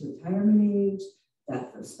you get to retirement age,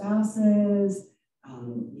 death of spouses,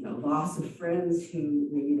 you know, loss of friends who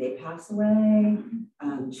maybe they pass away,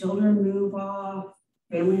 children move off,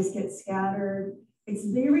 families get scattered. It's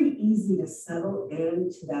very easy to settle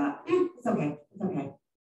into that, it's okay.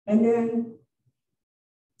 And then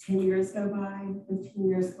 10 years go by, 15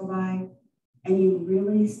 years go by, and you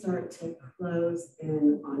really start to close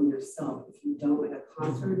in on yourself if you don't make a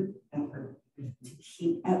concerted effort to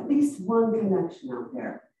keep at least one connection out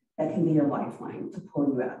there that can be your lifeline to pull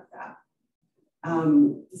you out of that.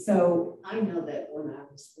 So I know that when I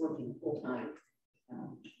was working full time,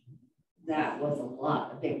 that was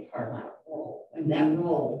a big part of my role. And that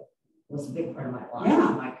role was a big part of my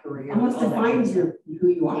life, my career. Almost defines who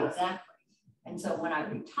you are. Exactly. And so when I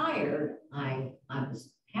retired, I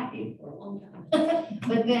was happy for a long time.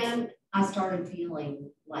 But then I started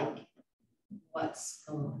feeling like what's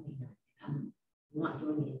going on here. I'm not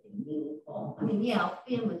doing anything meaningful. I mean, yeah,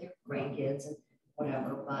 being with your grandkids and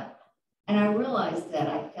whatever, but, and I realized that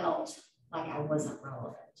I felt like I wasn't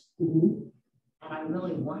relevant. Mm-hmm. And I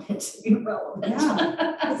really wanted to be relevant.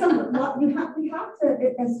 Yeah. So we have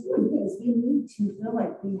to, as human beings, we need to feel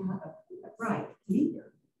like we have a purpose. Right. To be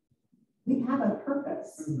here. We have a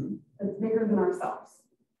purpose that's bigger than ourselves.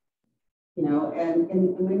 You know,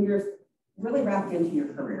 and when you're really wrapped into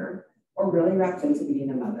your career, or really wrapped into being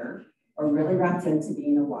a mother, or really wrapped into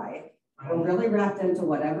being a wife, or really wrapped into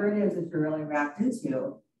whatever it is that you're really wrapped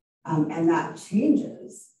into, and that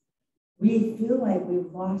changes, we feel like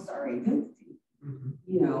we've lost our identity,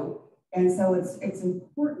 you know, and so it's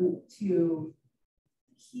important to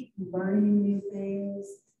keep learning new things,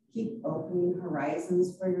 keep opening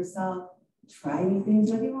horizons for yourself, try new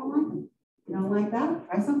things. Maybe you won't like them. You don't like that,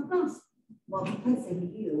 try something else. Well, because of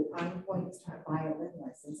you, I'm going to start violin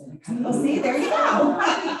lessons. Well, see, there you go.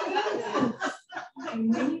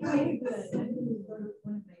 I'm really quite good. I'm going to go to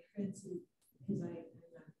one of my friends who, because I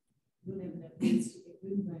don't have enough kids to get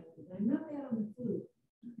wind violin, but I'm not bad on the flute.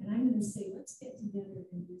 And I'm going to say, let's get together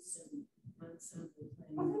and do some ensemble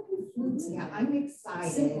playing. Yeah, I'm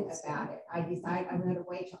excited about it. I decide I'm going to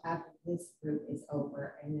wait till after this group is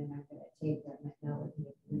over, and then I'm going to take them at Melody.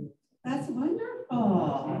 That's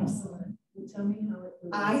wonderful. Excellent. Well, tell me how it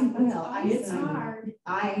goes. I will. It's hard.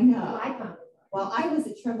 I know. I found it. Well, I was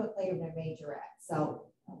a trumpet player and a majorette, so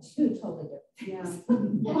two totally different. Yeah.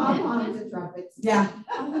 Mom the trumpets. Yeah.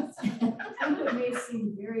 It may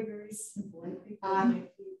seem very, very simple. I picked up my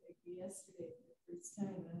flute yesterday for the first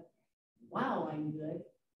time. Wow, I'm good.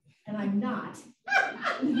 And I'm not.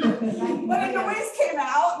 When a noise came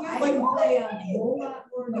out, I like, can play a whole lot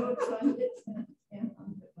more notes on it than I can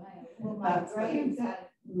on the violin. Well, my grandson,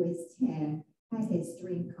 who is 10, had his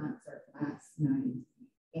dream concert last night.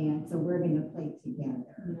 And so we're going to play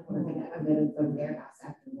together. I'm going to go to their house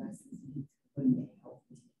after lessons. And he's going to help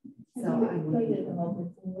me. So I'm played it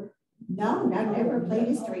all before. No, I've never played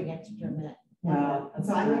a string instrument. Wow.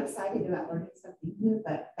 So I'm excited about learning something new.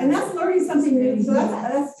 And that's learning something new. So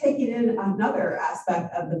that's taking in another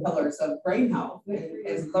aspect of the pillars of brain health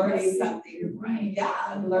is learning something. Right.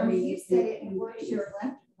 Yeah, learning. You said it in words, your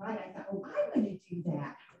left and right. I thought, oh, I'm going to do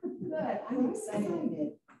that. Good. I'm excited.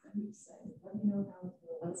 I'm excited. Let me know how it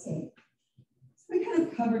goes. Okay. So we kind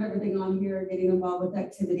of covered everything on here, getting involved with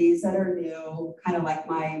activities that are new, kind of like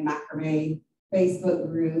my macrame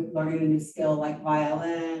Facebook group, learning a new skill like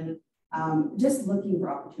violin, just looking for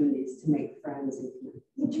opportunities to make friends and connect.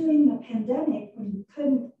 During the pandemic, when you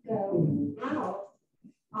couldn't go out,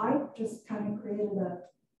 I just kind of created a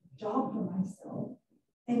job for myself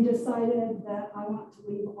and decided that I want to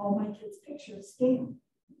leave all my kids' pictures scanned.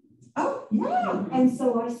 Oh, yeah. And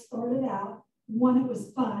so I started out, one, it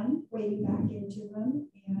was fun, wading back into them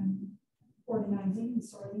and organizing and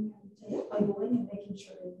sorting and labeling and making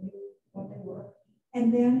sure they knew what they were.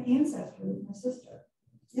 And then Ancestry with my sister.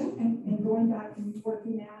 Yeah. And going back and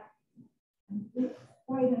working at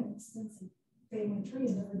quite an extensive family tree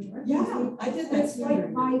in different directions. Yeah, I did that. It's like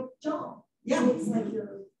my job. Yeah. It's like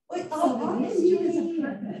your. All you need is a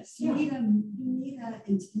purpose. You need a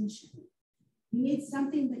intention. You need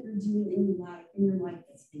something that you're doing in your life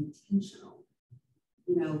that's intentional.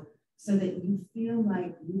 You know, so that you feel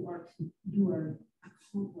like you are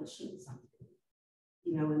accomplishing something.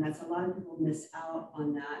 You know, and that's a lot of people miss out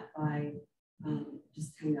on that by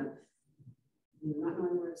just kind of not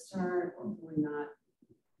knowing where to start or really not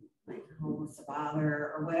like what's to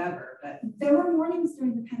bother or whatever. But there were mornings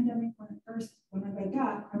during the pandemic when I wake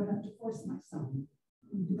up, I would have to force myself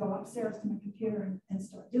to go upstairs to my computer and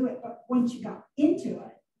start doing it. But once you got into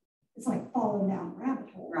it, it's like falling down a rabbit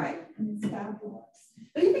hole. Right. And it's fabulous.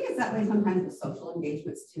 Don't you think it's that way sometimes with social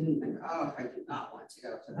engagements too? You think, oh, I do not want to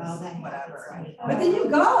go to this, whatever. Right. But then you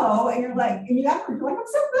go and you're like, and you after you're like, I'm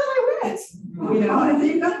so glad I went. You know, and then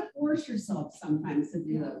you gotta force yourself sometimes to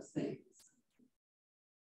do those things.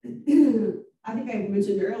 I think I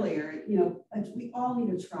mentioned earlier, you know, we all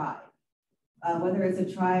need a tribe. Whether it's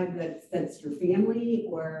a tribe that's your family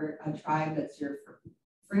or a tribe that's your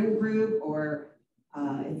friend group, or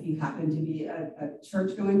if you happen to be a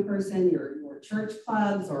church-going person, your church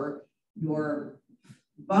clubs or your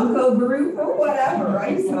bunco group or whatever. I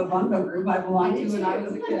used to have a bunco group I belonged to when I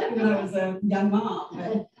was a kid, when I was a young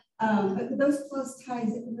mom. But those close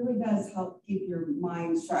ties, it really does help keep your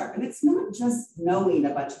mind sharp. And it's not just knowing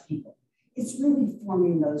a bunch of people. It's really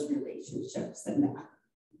forming those relationships that matter.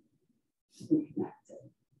 Keeping connected.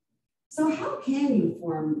 So how can you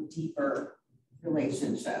form deeper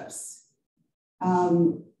relationships?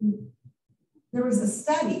 There was a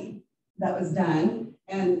study that was done.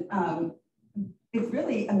 And it's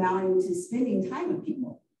really amounting to spending time with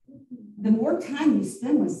people. The more time you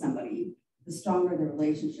spend with somebody, the stronger the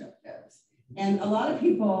relationship is. And a lot of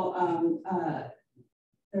people have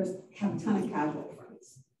a ton of casual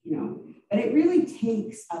friends, you know, but it really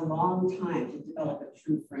takes a long time to develop a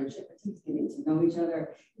true friendship. It takes getting to know each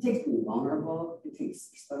other. It takes being vulnerable. It takes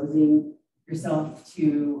exposing yourself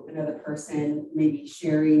to another person, maybe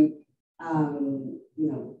sharing, you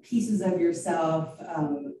know, pieces of yourself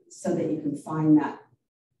so that you can find that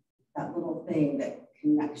little thing that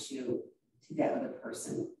connects you to that other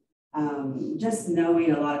person. Just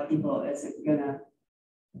knowing a lot of people isn't gonna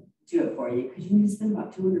do it for you because you need to spend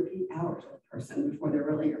about 200 hours with a person before they're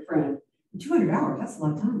really your friend. 200 hours, that's a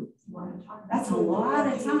lot of time. That's a lot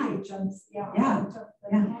of time. Yeah.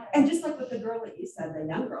 And just like with the girl that you said, the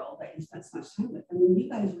young girl that you spent so much time with, I mean, you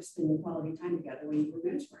guys were spending quality time together when you were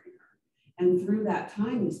mentoring her. And through that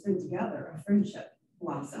time you spent together, a friendship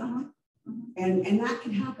blossomed. And that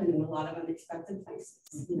can happen in a lot of unexpected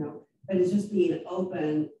places, you know, but it's just being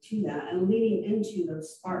open to that and leaning into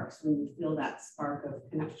those sparks when you feel that spark of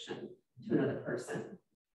connection to another person.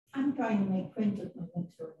 I'm trying to make friends with my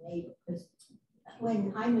next door neighbor because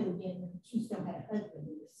when I moved in, she still had a husband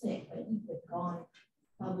who was sick, but he's been gone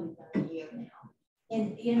probably about a year now.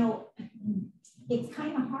 And, you know, it's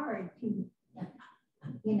kind of hard to,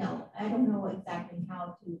 you know, I don't know exactly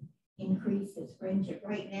how to increase this friendship.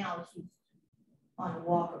 Right now, she's on a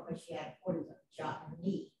walker because she had a cortisone shot in her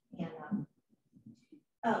knee. And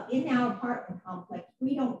in our apartment complex,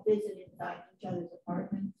 we don't visit inside each other's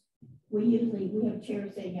apartments. We have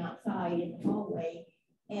chairs sitting outside in the hallway,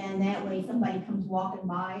 and that way somebody comes walking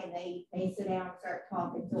by and they sit down and start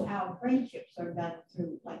talking. So our friendships are done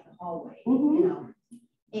through like the hallway, you know.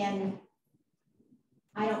 And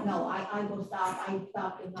I don't know, I will stop. I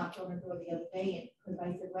stopped and knocked on her door the other day because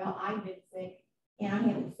I said, well, I've been sick and I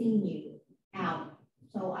haven't seen you out.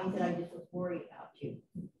 So I said, I just was worried about you.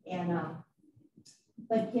 And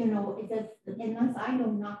but you know, it does, unless I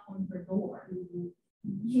don't knock on her door,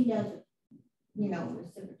 she doesn't, you know,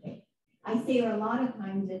 reciprocate. I see her a lot of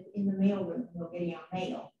times in the mailroom, we're getting our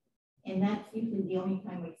mail. And that's usually the only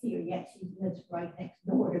time we see her, yet she lives right next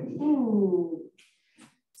door to me. Ooh.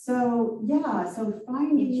 So, yeah, so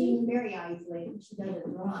finding. And she's very isolated. She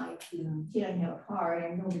doesn't drive. She doesn't have a car. And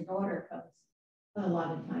I know her daughter comes a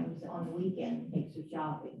lot of times on the weekend and takes her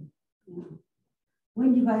shopping. Yeah.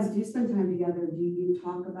 When you guys do spend time together, do you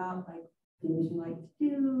talk about like things you like to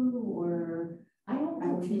do or? I don't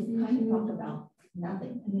know. We just kind of talk about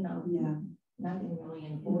nothing, you know. Yeah. Nothing really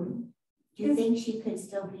important. Do you think she could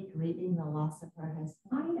still be grieving the loss of her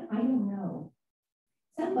husband? I don't know.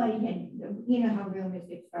 Somebody had, you know how rumors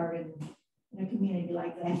get started in a community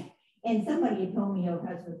like that. And somebody had told me her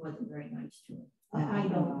husband wasn't very nice to her. I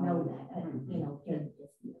don't know that, you know,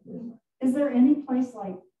 just be a rumor. Is there any place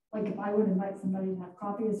like if I would invite somebody to have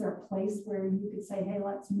coffee, is there a place where you could say, hey,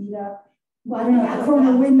 let's meet up? Well, from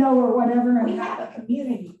a window or whatever. We have a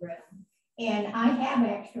community room. And I have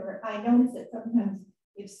actually, I notice that sometimes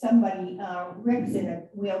if somebody, Rick's in a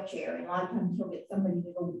wheelchair, and a lot of times he'll get somebody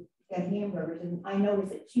to go get hamburgers. And I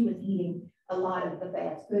noticed that she was eating a lot of the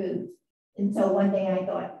fast foods. And so one day I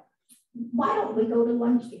thought, why don't we go to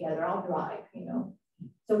lunch together? I'll drive, you know.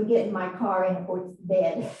 So we get in my car and of course it's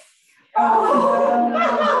dead. But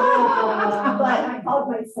I called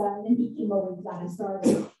my son and he came over and got us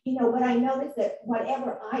started. You know, but I noticed that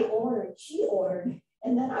whatever I ordered, she ordered.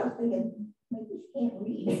 And then I was thinking, maybe she can't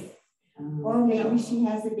read. Or maybe she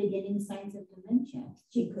has the beginning signs of dementia.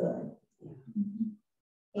 She could.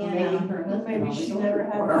 Yeah. And maybe she never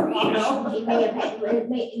had you know, she may have had,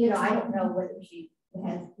 you know, I don't know whether she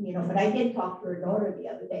has, you know, but I did talk to her daughter the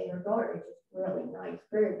other day. Her daughter is just really nice,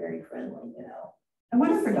 very, very friendly, you know. I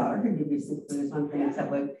wonder if her daughter could give you some clues on things that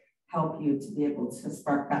would help you to be able to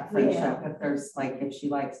spark that friendship. If there's like, if she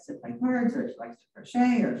likes to play cards or if she likes to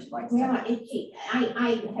crochet or if she likes to.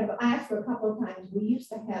 I have asked her a couple of times. We used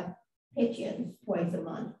to have pitch-ins twice a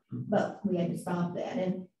month, but we had to stop that.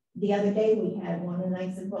 And the other day we had one and I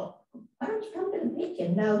said, well, why don't you come to the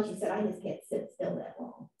pitch-in? No, she said, I just can't sit still that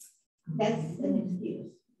long. That's an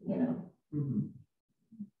excuse, you know.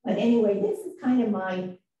 But anyway, this is kind of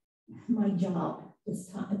my job this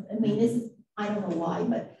time. I mean, this is, I don't know why,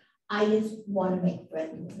 but I just want to make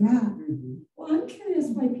friends. Yeah. Well, I'm curious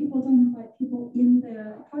why people don't invite people in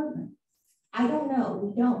their apartment. I don't know.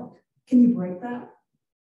 We don't. Can you break that?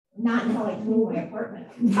 Not until I clean my apartment.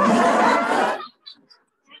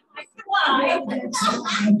 Why?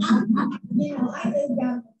 You know, I live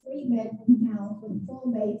down a 3-bedroom house with a full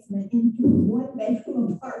basement into a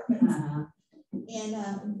 1-bedroom apartment.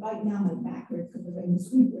 And right now my back hurts because the rain was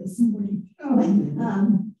sweet this morning.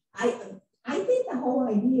 But I think the whole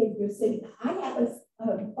idea of your sitting, I have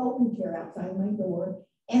a folding chair outside my door.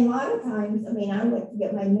 And a lot of times, I mean, I went to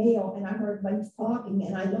get my mail and I heard a bunch talking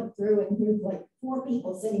and I looked through and there's like 4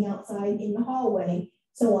 people sitting outside in the hallway.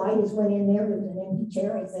 So I just went in there, there was an empty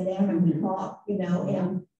chair, I sat down and we talked, you know,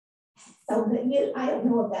 and so that I don't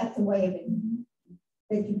know if that's a way of it,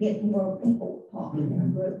 that you get more people talking in a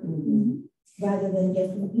group. Rather than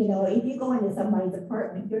just, you know, if you go into somebody's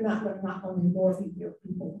apartment, you're not going to knock on the door if you hear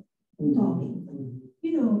people talking.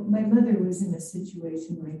 You know, my mother was in a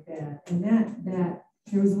situation like that, and that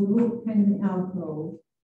there was a little kind of an alcove,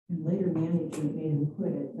 and later management made them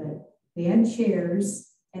quit it, but they had chairs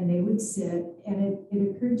and they would sit, and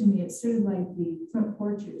it occurred to me, it's sort of like the front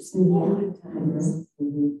porches in the olden times.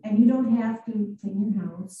 And you don't have to clean your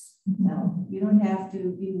house. No, you don't have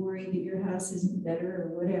to be worried that your house isn't better or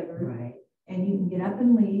whatever. Right. And you can get up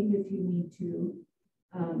and leave if you need to.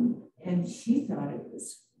 And she thought it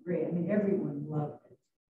was great. I mean, everyone loved it.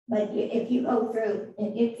 But if you go through,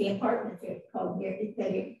 and if the apartments are called here, it's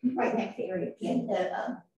right next to Area 10,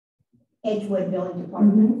 Edgewood Village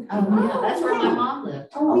Apartment. Oh, yeah, that's where my mom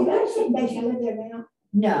lived. Oh, does she live there now?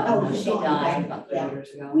 No, she died about 3 years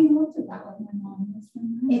ago. We looked at that one, my mom was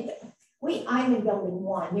from I'm in building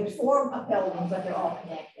 1. There's 4 buildings, but they're all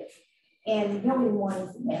connected. And building 1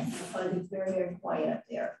 is the best because it's very, very quiet up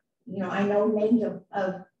there. You know, I know names of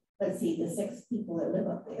let's see, the 6 people that live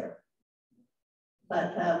up there.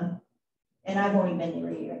 But, and I've only been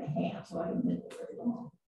there a year and a half, so I haven't been there very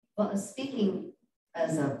long. Well, speaking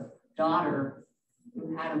as a daughter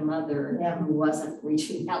who had a mother who wasn't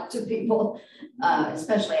reaching out to people,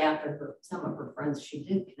 especially after some of her friends she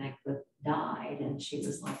did connect with died, and she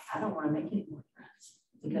was like, I don't want to make any more friends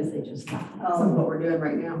because they just died. Some of what we're doing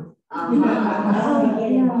right now.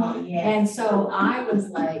 And so I was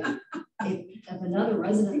like, if another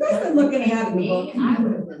resident, you guys been looking at me, I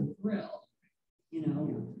would have been thrilled. You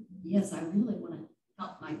know, yes, I really want to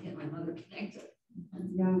help get my mother connected.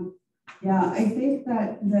 Yeah, I think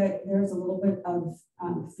that there's a little bit of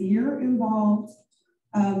fear involved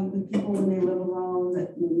with people when they live alone,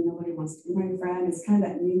 that maybe nobody wants to be my friend. It's kind of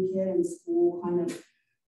that new kid in school kind of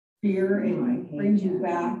fear, and brings you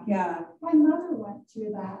back. Yeah. My mother went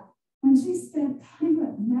through that when she spent time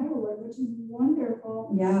at Meadowwood, which is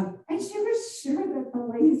wonderful. Yeah. And she was sure that the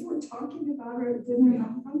ladies were talking about her at dinner.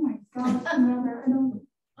 And oh my gosh, mother, I don't.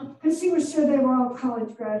 Because she was sure they were all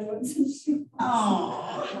college graduates. And she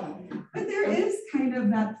But there is kind of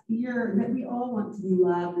that fear that we all want to be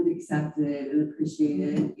loved and accepted and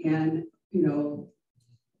appreciated. And, you know,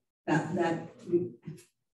 that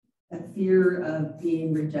fear of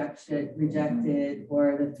being rejected,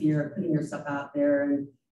 or the fear of putting yourself out there and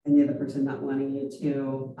the other person not wanting you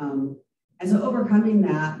to. And so overcoming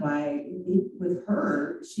that with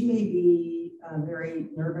her, she may be very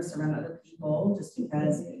nervous around other people, just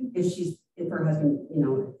because if her husband, you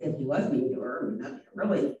know, if he was mean to her, I mean, that'd be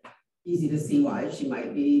really easy to see why she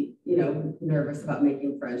might be, you know, nervous about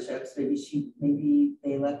making friendships. Maybe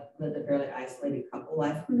they lived a fairly isolated couple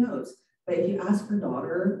life, who knows? But if you ask her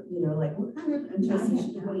daughter, you know, like what kind of interests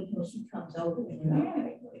she wait until she comes over.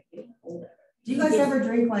 Do you guys ever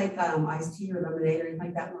drink like iced tea or lemonade or anything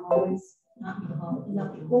like that in the hallways? Not in the hallways.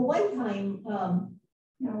 No. Well, one time,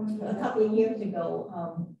 a couple of years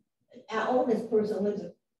ago, our oldest person lives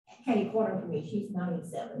at Kenny Corner for me. She's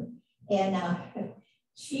 97, and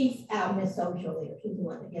she's out in the social there. She's the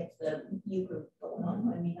one that gets the U group going on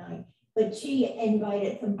Monday night. But she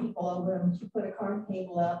invited some people over, and she put a card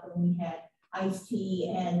table up, and we had iced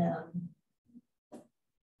tea and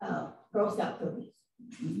Girl Scout cookies.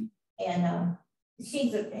 And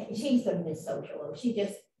she's the Miss Social.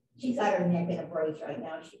 She's got her neck in a brace right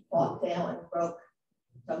now. She fell and broke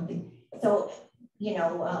something. So, you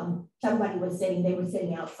know, somebody was they were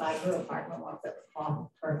sitting outside her apartment while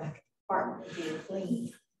her apartment was being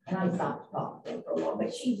cleaned. And I stopped talking to her for a while,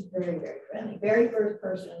 but she's very, very friendly. Very first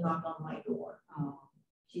person to knock on my door. Oh.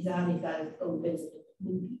 She's always got to go visit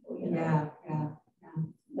new people, you know. Yeah.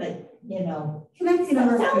 But, you know, some of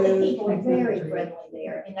the people are very friendly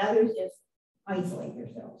there, and others just isolate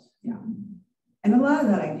themselves. Yeah. And a lot of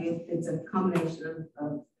that, it's a combination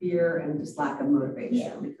of fear and just lack of motivation.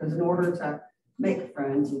 Yeah. Because in order to make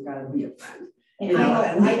friends, you've got to be a friend. And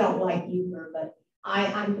I don't like Uber, but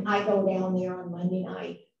I go down there on Monday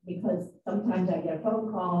night because sometimes I get a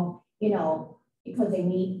phone call, you know, because they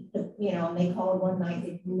need, and they called one night,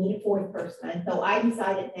 they need a 4th person. And so I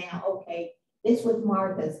decided now, okay, this was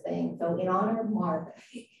Martha's thing. So in honor of Martha,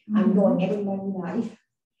 I'm going every Monday night.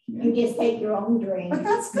 You just take your own drink. But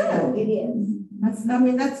that's good. It is. I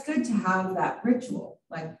mean, that's good to have that ritual,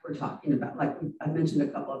 like we're talking about, like I mentioned a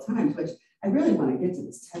couple of times, which I really want to get to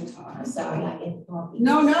this TED Talk. I'm sorry, I get talking.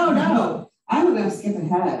 No. I'm going to skip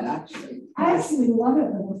ahead, actually. I actually love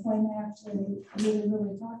it when they actually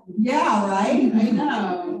really talking. Yeah, right? I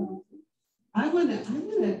know. I want to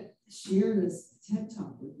share this TED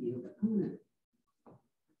Talk with you, but I'm going to.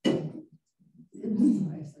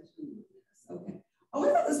 Okay. Oh, I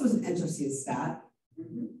thought this was an interesting stat.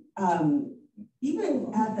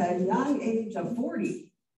 Even at the young age of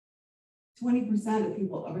 40, 20% of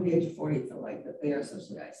people over the age of 40 feel like that they are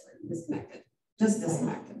socially isolated,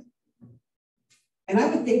 disconnected. And I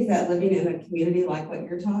would think that living in a community like what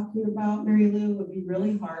you're talking about, Mary Lou, would be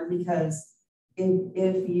really hard because if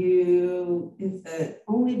the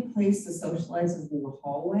only place to socialize is in the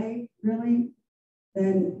hallway, really,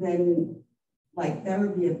 then like there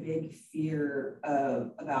would be a big fear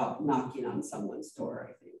about knocking on someone's door,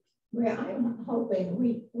 I think. Well, I'm hoping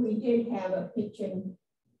we did have a kitchen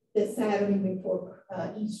this Saturday before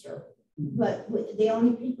Easter, but the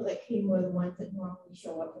only people that came were the ones that normally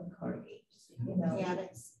show up in car gates. You know? Yeah,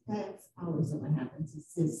 that's always what happens.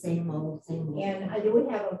 It's the same old. And I do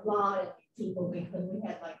have a lot of people because we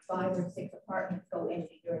had like 5 or 6 apartments go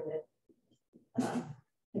empty during the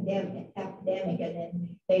epidemic, and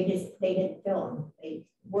then they didn't fill them. They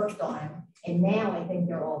worked on them, and now I think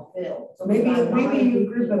they're all filled. So maybe a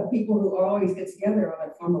group of people who always get together on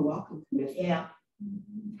a formal welcome committee. Yeah.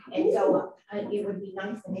 And so it would be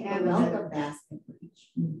nice to have a welcome basket for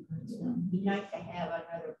each person. Be nice to have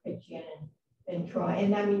another pitch in and try.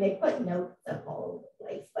 And I mean, they put notes up all over the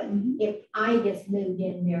place. But if I just moved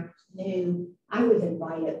in there new, I was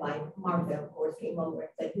invited by Martha, of course, came over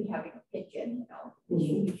and said, "We're having a pitch in,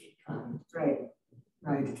 you should come." Right.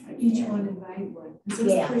 Each one invite one.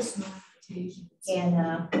 Yeah. Personal invitations. And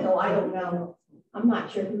so I don't know. I'm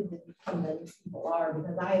not sure who some of these people are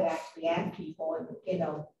because I've actually asked people, and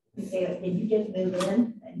they say, "Did you just move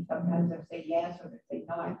in?" And sometimes they'll say yes, or they say,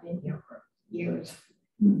 "No, I've been here for years."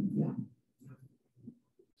 Yeah.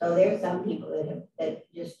 So there's some people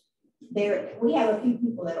we have a few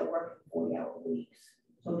people that are working 40-hour weeks,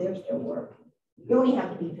 so they're still working. You only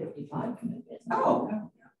have to be 55 to move in. Oh.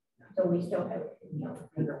 So we still have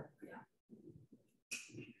bigger.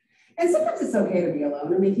 And sometimes it's okay to be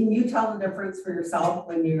alone. I mean, can you tell the difference for yourself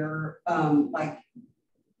when you're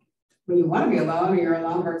when you want to be alone or you're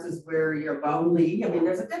alone versus where you're lonely? I mean,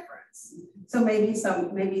 there's a difference. So maybe some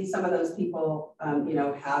of those people,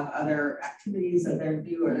 have other activities that they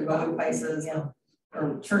do, or they're going places,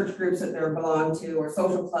 or church groups that they belong to, or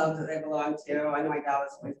social clubs that they belong to. I know my dad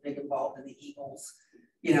was always big involved in the Eagles.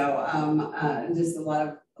 Just a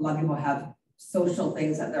lot of people have social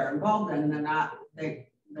things that they're involved in, and they're not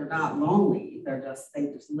lonely. They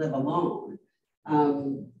just live alone.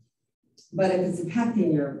 But if it's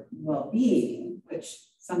impacting your well-being, which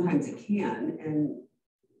sometimes it can, and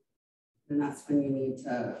then that's when you need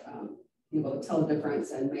to be able to tell the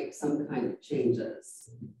difference and make some kind of changes.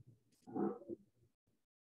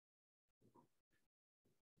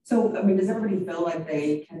 So, I mean, does everybody feel like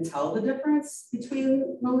they can tell the difference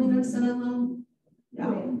between loneliness and alone?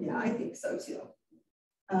 Yeah, I think so too.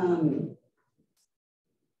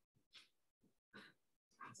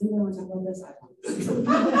 Does anyone want to talk about this?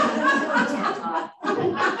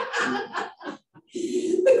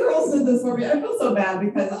 The girls did this for me. I feel so bad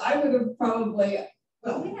because I would have probably.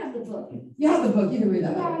 Well, We have the book. You have the book. You can read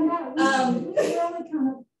that.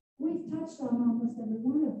 We've touched on almost every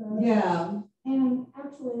one of those. Yeah. And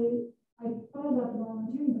actually, I thought about the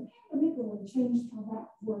volunteering. The pandemic really changed how that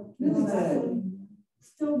worked.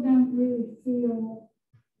 Still don't really feel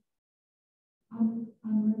I'm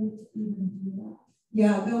ready to even do that.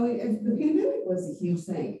 Yeah, the pandemic was a huge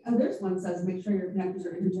thing. There's one that says make sure your connections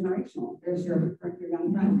are intergenerational. There's your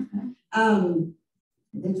young friend.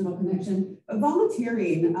 Digital connection, but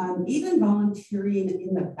volunteering, even volunteering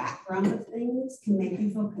in the background of things can make you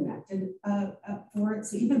feel connected for it.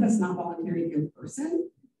 So even if it's not volunteering in person,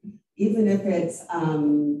 even if it's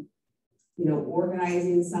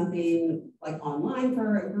organizing something like online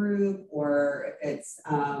for a group, or if it's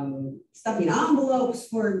stuffing envelopes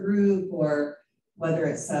for a group, or whether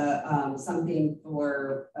it's something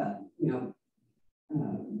for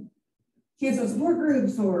cancer support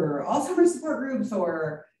groups or Alzheimer's support groups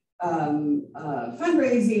or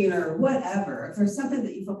fundraising or whatever. If there's something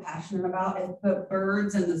that you feel passionate about, if the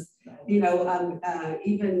birds and this,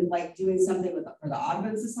 even like doing something for the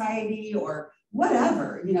Audubon Society or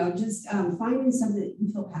whatever, just finding something that you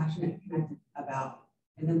feel passionate and connected about,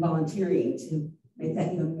 and then volunteering to make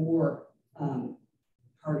that even more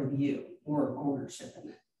part of you, more ownership in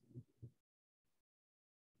it.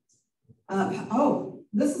 Oh,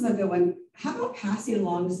 this is a good one. How about passing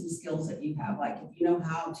along some skills that you have? Like if you know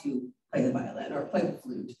how to play the violin or play the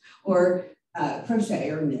flute or crochet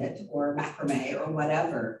or knit or macrame or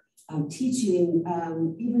whatever. Teaching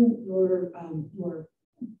even your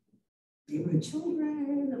neighborhood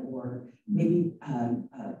children or maybe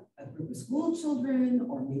a group of school children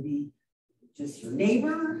or maybe just your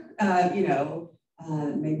neighbor,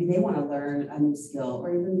 maybe they want to learn a new skill or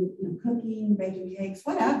even cooking, baking cakes,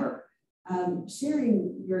 whatever.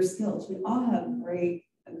 Sharing your skills. We all have a great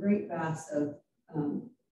vast of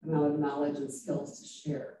amount of knowledge and skills to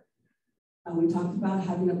share. We talked about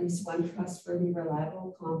having at least one trustworthy,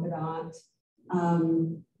 reliable confidant.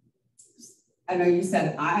 I know you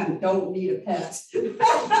said I don't need a pet.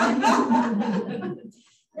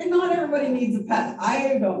 And not everybody needs a pet.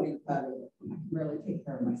 I don't need a pet. I can really take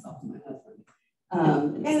care of myself and my husband.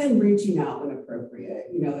 And then reaching out when appropriate.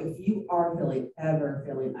 If you are ever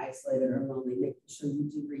feeling isolated or lonely, making sure you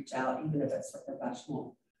do reach out, even if it's for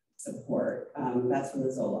professional support. That's when the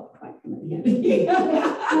Zoloft might come in handy.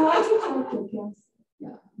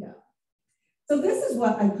 Yeah. So this is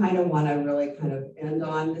what I kind of want to really kind of end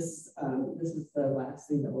on. This is the last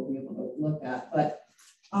thing that we'll be able to look at. But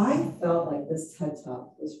I felt like this TED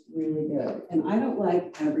Talk was really good. And I don't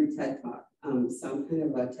like every TED Talk. So I'm kind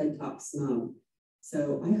of a TED Talk snub.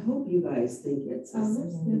 So I hope you guys think it's there's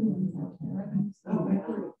good ones out there.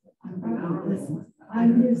 I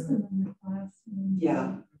used them in the class.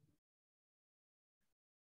 Yeah.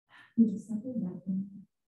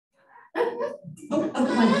 Oh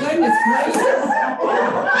my goodness gracious.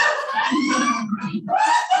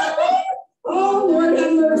 Oh, Lord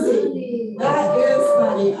have mercy. That is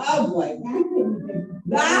funny. Oh boy.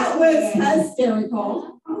 That was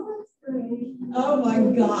hysterical. Oh my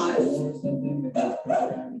gosh.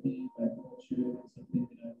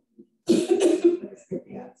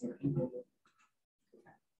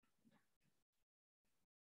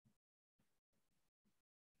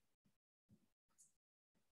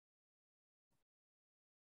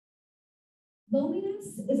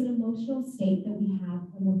 Loneliness is an emotional state that we have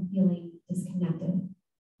when we're feeling disconnected.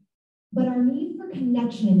 But our need for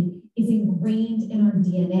connection is ingrained in our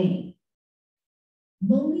DNA.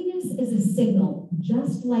 Loneliness is a signal,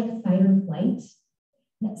 just like fight or flight,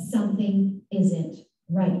 that something isn't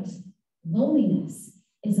right. Loneliness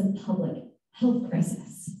is a public health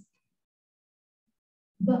crisis.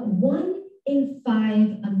 But 1 in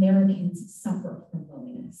 5 Americans suffer from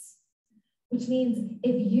loneliness, which means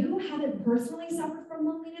if you haven't personally suffered from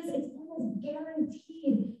loneliness, it's almost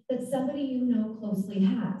guaranteed that somebody you know closely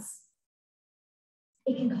has.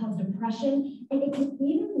 It can cause depression, and it can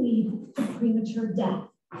even lead to premature death.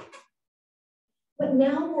 But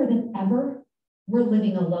now more than ever, we're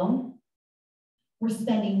living alone. We're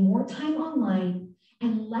spending more time online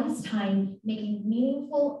and less time making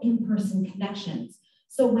meaningful in-person connections.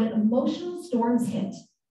 So when emotional storms hit,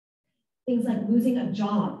 things like losing a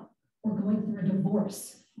job or going through a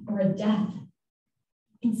divorce or a death,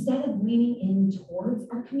 instead of leaning in towards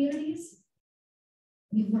our communities,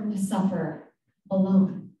 we've learned to suffer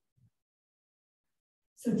alone.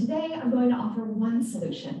 So today I'm going to offer one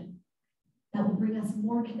solution that will bring us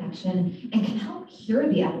more connection and can help cure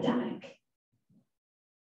the epidemic.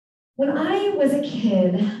 When I was a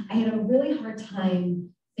kid, I had a really hard time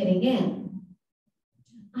fitting in.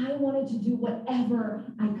 I wanted to do whatever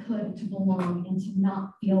I could to belong and to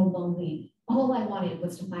not feel lonely. All I wanted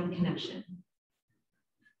was to find connection.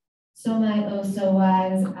 So my oh so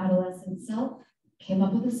wise adolescent self came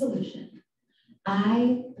up with a solution.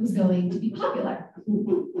 I was going to be popular.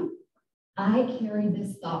 I carried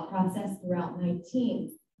this thought process throughout my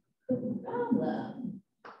teens. But the problem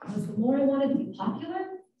was the more I wanted to be popular,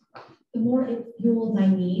 the more it fueled my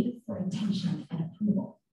need for attention and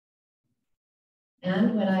approval.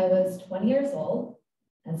 And when I was 20 years old,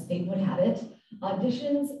 as fate would have it,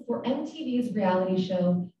 auditions for MTV's reality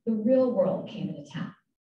show, The Real World, came into town.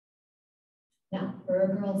 Now, for a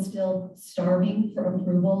girl still starving for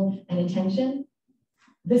approval and attention,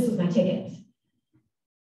 this was my ticket.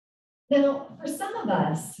 Now, for some of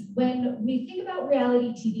us, when we think about reality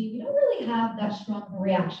TV, we don't really have that strong of a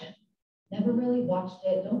reaction. Never really watched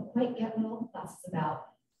it, don't quite get what all the fuss is about.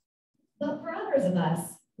 But for others of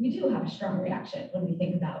us, we do have a strong reaction when we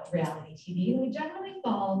think about reality TV, and we generally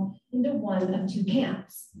fall into one of two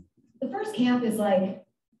camps. The first camp is like,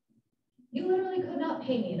 you literally could not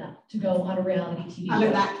pay me enough to go on a reality TV show. I'm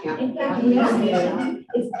in that camp. In fact, reality TV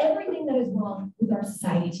is everything that is wrong with our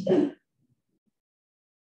society today.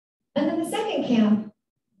 And then the second camp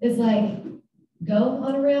is like, go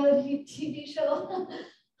on a reality TV show?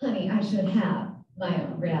 Honey, I should have. my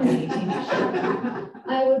own reality TV show.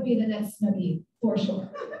 I would be the next Snooki for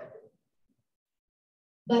sure.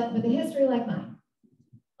 But with a history like mine,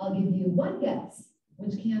 I'll give you one guess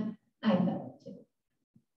which camp I fell into.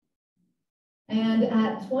 And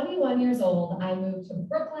at 21 years old, I moved to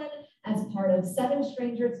Brooklyn as part of 7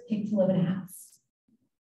 strangers picked to live in a house.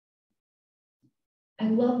 I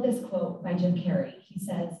love this quote by Jim Carrey. He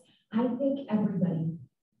says, "I think everybody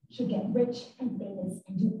should get rich and famous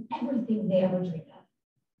and do everything they ever dreamed of,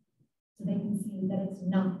 so they can see that it's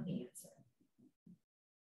not the answer."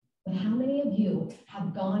 But how many of you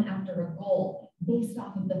have gone after a goal based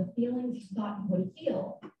off of the feelings you thought you would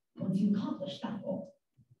feel once you accomplished that goal?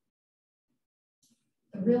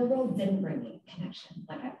 The real world didn't bring me connection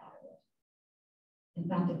like I thought it would. In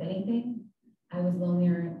fact, if anything, I was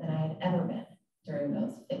lonelier than I had ever been during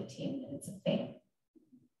those 15 minutes of fame.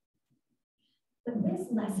 But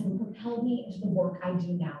this lesson propelled me into the work I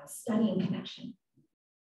do now, studying connection.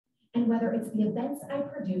 And whether it's the events I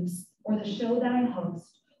produce or the show that I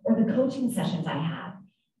host or the coaching sessions I have,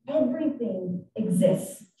 everything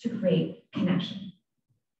exists to create connection.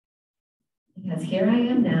 Because here I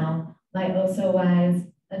am now, my oh so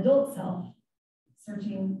wise adult self,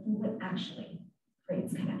 searching for what actually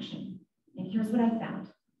creates connection. And here's what I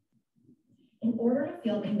found. In order to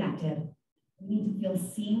feel connected, we need to feel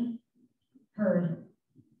seen, heard,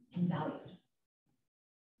 and valued.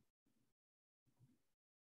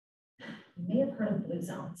 You may have heard of blue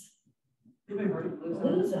zones.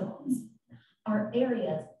 Blue zones are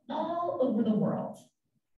areas all over the world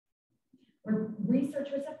where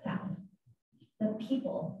researchers have found that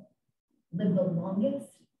people live the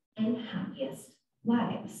longest and happiest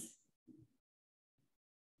lives.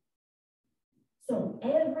 So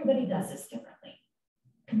everybody does this differently.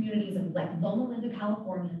 Communities of like Loma Linda,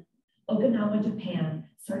 California, Okinawa, Japan,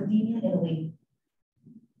 Sardinia, Italy.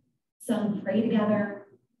 Some pray together,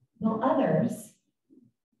 while others,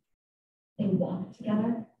 they walk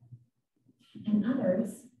together, and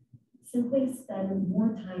others simply spend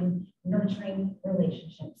more time nurturing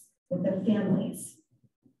relationships with their families.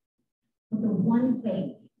 But the one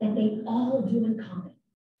thing that they all do in common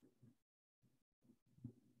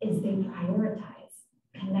is they prioritize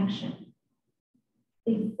connection.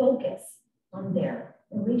 They focus on their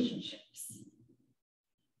relationships.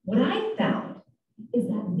 What I found is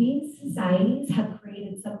that these societies have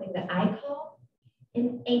created something that I call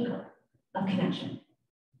an anchor of connection.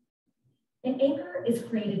 An anchor is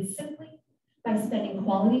created simply by spending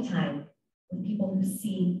quality time with people who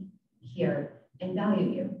see, hear, and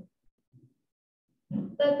value you.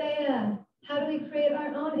 But Bea, how do we create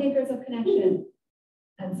our own anchors of connection?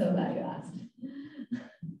 I'm so glad you asked.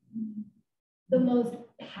 The most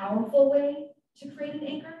powerful way to create an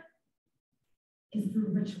anchor is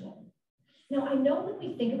through ritual. Now, I know when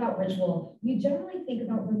we think about ritual, we generally think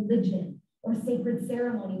about religion or sacred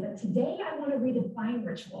ceremony, but today I want to redefine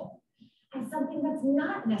ritual as something that's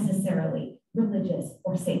not necessarily religious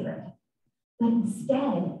or sacred, but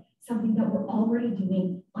instead something that we're already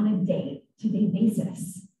doing on a day-to-day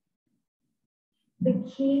basis. The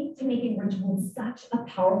key to making ritual such a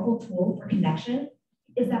powerful tool for connection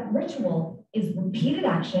is that ritual is repeated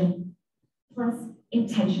action plus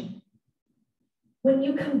intention. When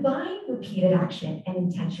you combine repeated action and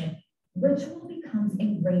intention, ritual becomes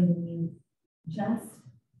ingrained in you, just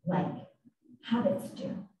like habits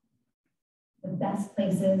do. The best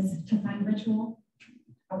places to find ritual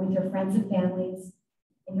are with your friends and families,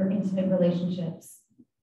 in your intimate relationships,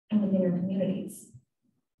 and within your communities.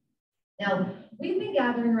 Now, we've been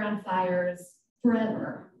gathering around fires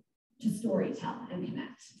forever to storytell and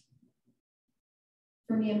connect.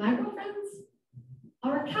 For me and my girlfriends,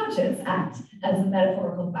 our couches act as a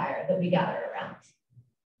metaphorical fire that we gather around.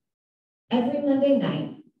 Every Monday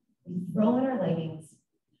night, we throw on our leggings,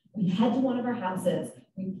 we head to one of our houses,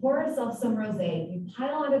 we pour ourselves some rosé, we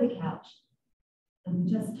pile onto the couch, and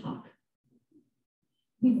we just talk.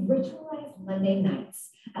 We've ritualized Monday nights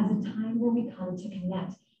as a time where we come to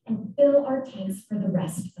connect and fill our tanks for the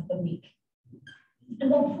rest of the week. And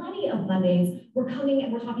while plenty of Mondays, we're coming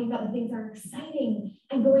and we're talking about the things that are exciting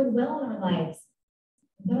and going well in our lives.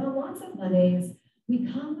 But on lots of Mondays, we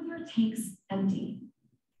come with our tanks empty.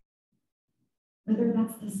 Whether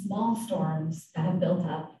that's the small storms that have built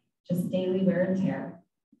up, just daily wear and tear,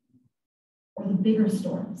 or the bigger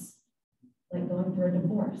storms, like going through a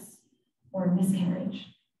divorce or a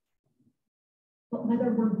miscarriage. But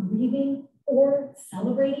whether we're grieving or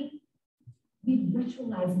celebrating, we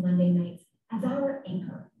ritualize Monday nights as our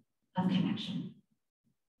anchor of connection.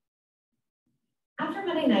 After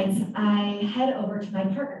Monday nights, I head over to my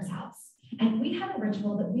partner's house, and we have a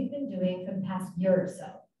ritual that we've been doing for the past year or so,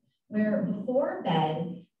 where before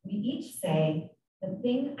bed, we each say, the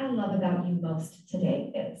thing I love about you most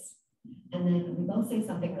today is, and then we both say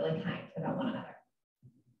something really kind about one another.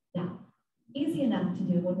 Now, easy enough to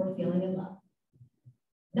do when we're feeling in love.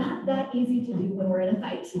 Not that easy to do when we're in a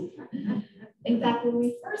fight. In fact, when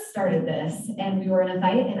we first started this and we were in a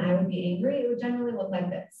fight and I would be angry, it would generally look like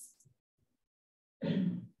this.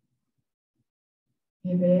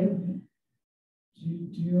 Hey babe,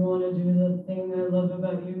 do you want to do the thing I love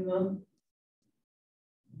about you, Mom?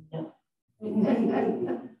 No.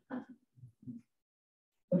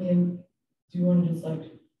 Okay, do you want to just like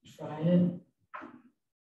try it?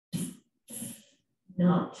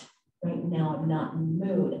 Not right now. I'm not in the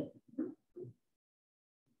mood.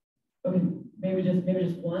 Okay, maybe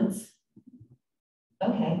just once.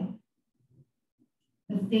 Okay.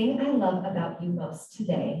 The thing I love about you most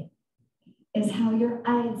today is how your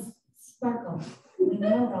eyes sparkle when you're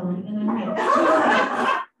wrong and I'm right.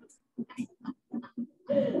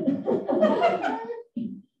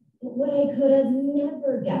 What I could have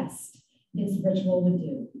never guessed this ritual would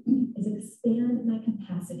do is expand my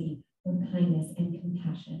capacity for kindness and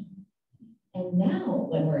compassion. And now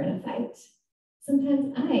when we're in a fight,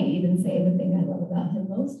 sometimes I even say the thing I love about him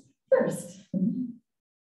most first.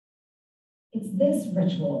 It's this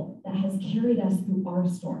ritual that has carried us through our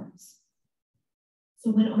storms. So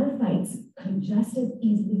when our fights could just as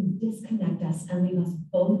easily disconnect us and leave us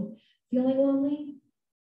both feeling lonely,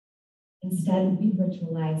 instead we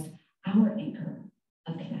ritualized our anchor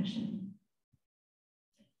of connection.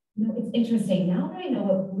 You know, it's interesting, now that I know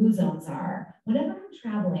what blue zones are, whenever I'm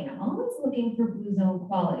traveling, I'm always looking for blue zone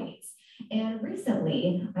qualities. And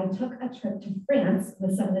recently, I took a trip to France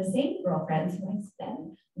with some of the same girlfriends who I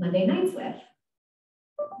spend Monday nights with.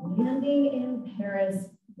 Landing in Paris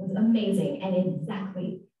was amazing and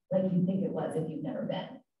exactly like you think it was if you've never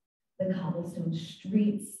been. The cobblestone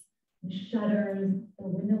streets, the shutters, the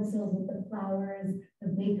windowsills with the flowers, the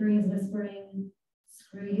bakeries whispering,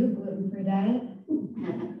 screw you, gluten-free diet.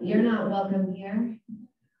 You're not welcome here.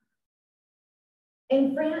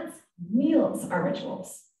 In France, meals are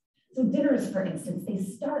rituals. So dinners, for instance, they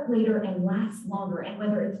start later and last longer. And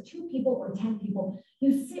whether it's 2 people or 10 people,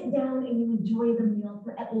 you sit down and you enjoy the meal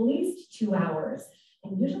for at least 2 hours,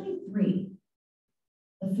 and usually 3.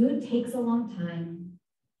 The food takes a long time,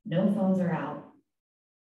 no phones are out.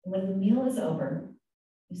 And when the meal is over,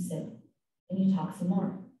 you sit and you talk some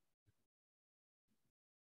more.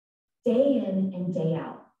 Day in and day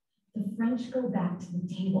out, the French go back to the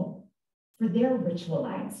table for their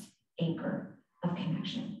ritualized anchor of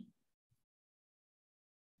connection.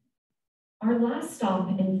 Our last stop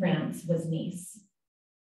in France was Nice.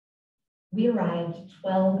 We arrived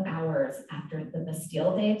 12 hours after the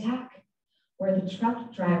Bastille Day attack, where the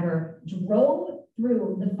truck driver drove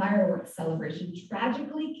through the fireworks celebration,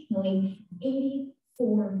 tragically killing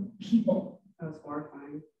 84 people. That was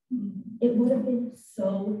horrifying. It would have been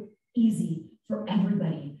so easy for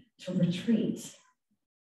everybody to retreat,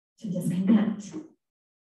 to disconnect,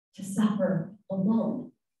 to suffer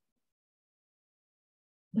alone.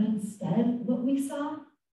 But instead, what we saw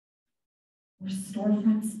were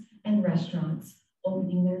storefronts and restaurants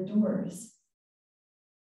opening their doors.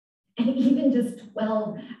 And even just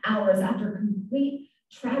 12 hours after complete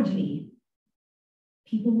tragedy,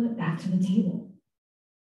 people went back to the table.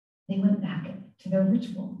 They went back to their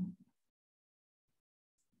ritual.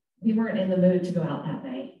 We weren't in the mood to go out that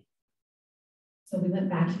night. So we went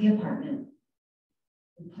back to the apartment.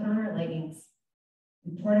 We put on our leggings.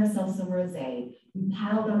 We poured ourselves some rosé. We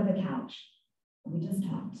piled onto the couch. And we just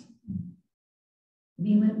talked.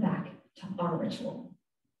 We went back to our ritual.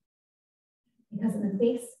 Because in the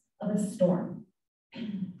face of a storm,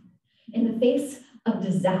 in the face of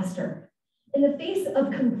disaster, in the face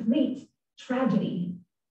of complete tragedy,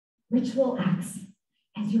 ritual acts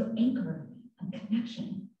as your anchor of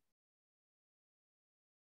connection.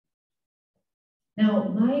 Now,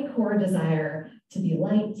 my core desire to be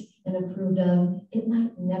liked and approved of, it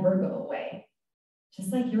might never go away,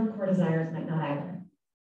 just like your core desires might not either.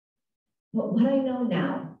 But what I know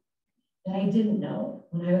now that I didn't know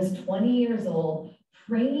when I was 20 years old,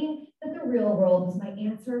 praying that the real world was my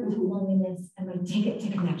answer to loneliness and my ticket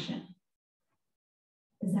to connection,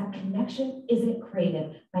 is that connection isn't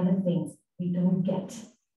created by the things we go get.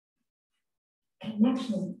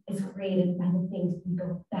 Connection is created by the things we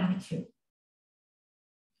go back to.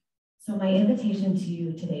 So my invitation to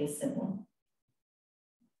you today is simple.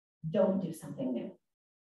 Don't do something new.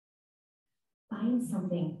 Find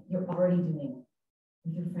something you're already doing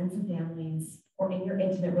with your friends and families, or in your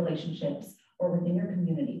intimate relationships, or within your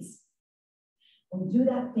communities. And do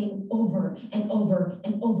that thing over and over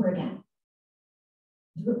and over again.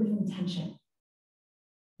 Do it with intention.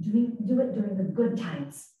 Do it during the good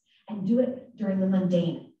times and do it during the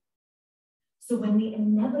mundane. So when the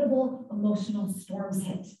inevitable emotional storms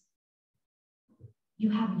hit, you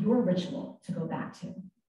have your ritual to go back to.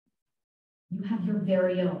 You have your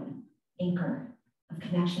very own anchor of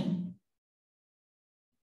connection.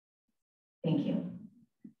 Thank you.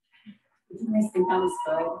 It's nice to come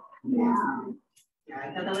spoke. Yeah. Yeah,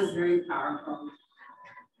 I thought that was very powerful.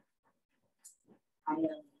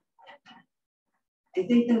 I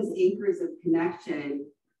think those anchors of connection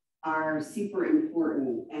are super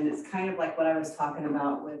important. And it's kind of like what I was talking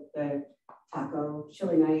about with the taco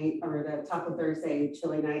chili night, or the taco Thursday,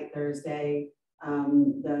 chili night Thursday,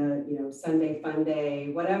 the Sunday fun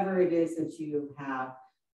day, whatever it is that you have,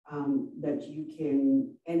 that you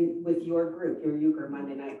can, and with your group, your Euchre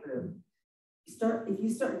Monday night group, if you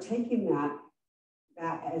start taking that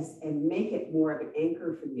as, and make it more of an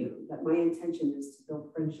anchor for you, that my intention is to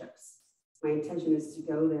build friendships. My intention is to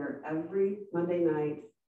go there every Monday night,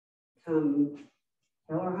 come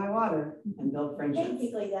hell or high water, and build friendships.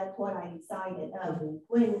 Basically, that's what I decided.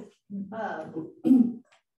 When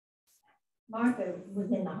Martha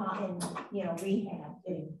was in rehab,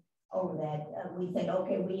 getting over that, we said,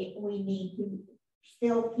 okay, we need to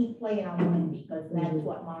still keep playing on Monday because that's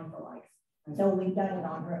what Martha likes. So we've done it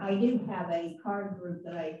on her. I do have a card group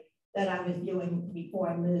that I was doing before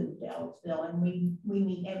I moved to Ellisville, and we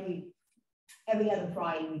meet every other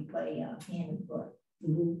Friday. We play hand and foot,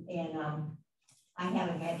 and I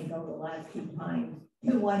haven't had to go the last 2 times.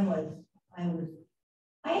 One was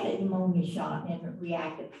I had a pneumonia shot and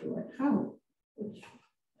reacted to it. Oh, which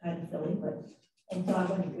kind of silly, and so I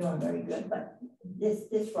wasn't feeling very good. But this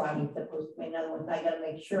Friday is supposed to be another one. So I got to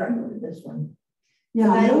make sure I go to this one. Yeah,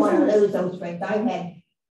 I don't want to lose those friends. I've had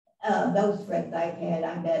those friends I've had,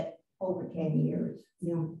 I bet, over 10 years.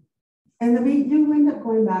 Yeah. And then we do end up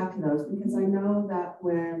going back to those, because I know that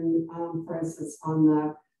when, for instance,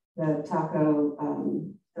 on the Taco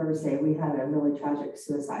Thursday, we had a really tragic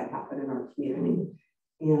suicide happen in our community.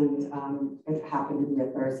 And it happened to be a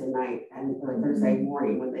Thursday night or Thursday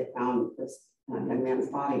morning when they found this young man's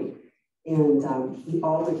body. And we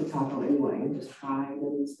all went to Taco anyway and just cried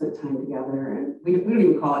and spent time together. And we don't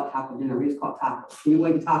even call it taco dinner, we just call it taco. Are you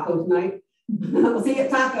going to taco tonight? We'll see you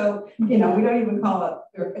at taco. We don't even call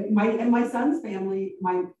it, my son's family,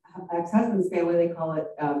 my ex-husband's family, they call it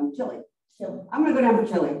chili. I'm gonna go down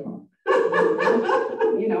for chili.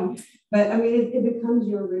 But I mean, it becomes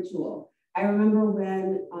your ritual. I remember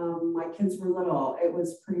when my kids were little, it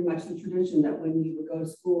was pretty much the tradition that when you would go to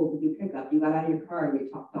school to do pickup, you got out of your car and you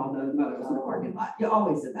talked to all the mothers in the parking lot. You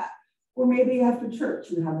always did that. Or maybe after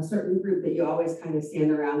church, you have a certain group that you always kind of stand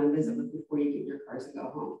around and visit with before you get in your cars and go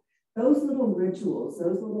home. Those little rituals,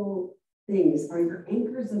 those little things are your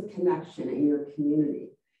anchors of connection in your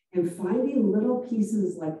community. And finding little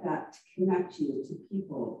pieces like that to connect you to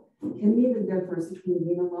people can be the difference between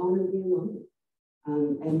being alone and being lonely.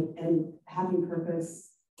 And having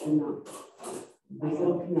purpose and not those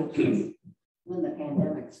little connections. When the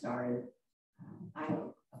pandemic started, I have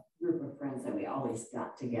a group of friends that we always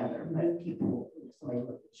got together, but somebody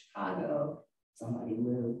lived in Chicago, somebody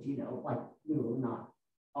lived, like we were not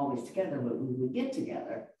always together, but we would get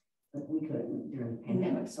together, but we couldn't during the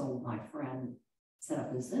pandemic. So my friend set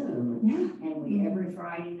up a Zoom, and we every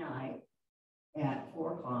Friday night at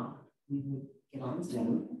 4 o'clock, we would get on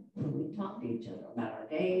Zoom and we'd talk to each other about our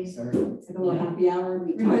days, or it's like a little happy hour.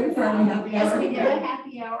 We did a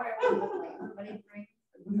happy hour. Everybody drink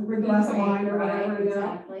a glass of wine or whatever.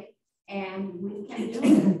 Exactly. And we kept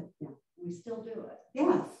doing it. We still do it.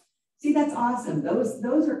 Yeah. See, that's awesome.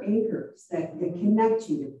 Those are anchors that connect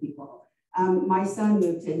you to people. My son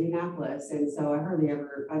moved to Indianapolis, and so I hardly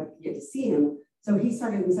ever get to see him. So he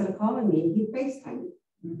started, instead of calling me, he'd FaceTime me.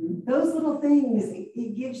 Those little things,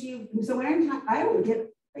 it gives you, so when I don't get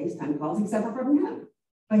FaceTime calls except for from him,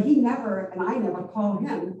 but he never, and I never call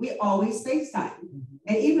him. We always FaceTime.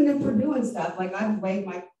 And even if we're doing stuff, like I've laid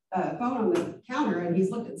my phone on the counter and he's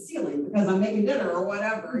looked at the ceiling because I'm making dinner or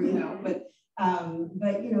whatever, but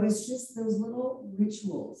it's just those little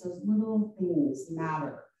rituals, those little things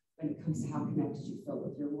matter when it comes to how connected you feel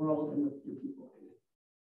with your world and with your people in it.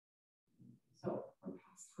 So we're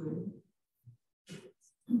past time.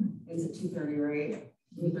 Is it 2:30 or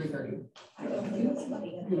 3:30? I don't think it's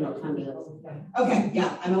funny. Okay,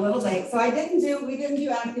 yeah, I'm a little late. So we didn't do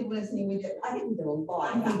active listening. I didn't do a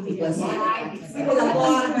lot of active listening. We did a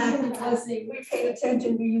lot of active listening. We paid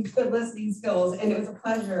attention. We used good listening skills, and it was a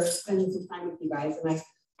pleasure spending some time with you guys. And I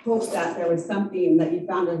hope that there was something that you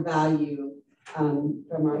found of value from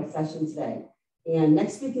our session today. And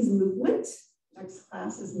next week is movement. Next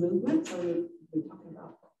class is movement. So we we're talking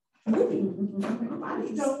about everything.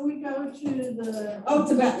 So we go to the. Oh,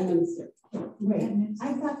 Tibetan minister. Right.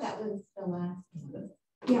 I thought that was the last one.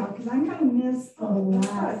 Yeah, because I'm gonna miss the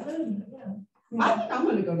last. I think I'm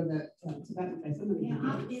gonna go to the Tibetan place. Yeah,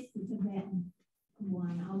 I'll miss the Tibetan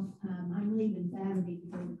one. I'm leaving Saturday to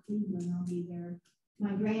go to Cleveland. I'll be there.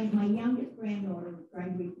 My youngest granddaughter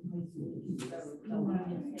graduated from high school. So I'm just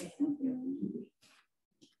staying up there for 2 weeks.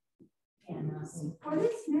 And What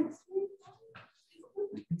is next week?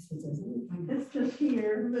 It's just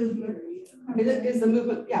here, move here. It is the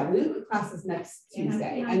movement, yeah, the movement class is next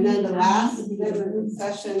Tuesday. And then the last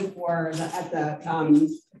session for at the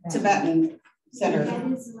Tibetan Center.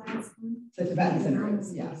 That is the last one. The Tibetan Center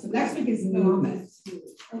is, yeah. So next week is movement.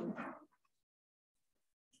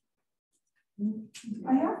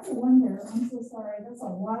 I have to wonder, I'm so sorry, that's a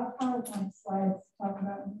lot of PowerPoint slides talking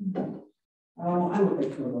about. Oh, I won't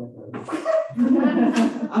get through all of those.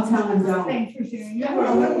 I'll tell them don't. Thanks for sharing. Yeah,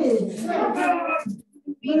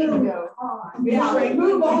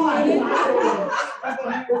 move on.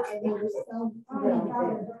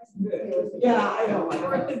 Yeah, I know.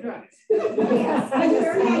 Worth the drive. Yes, I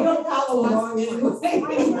don't follow along anyway.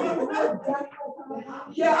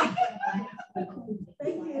 Yeah.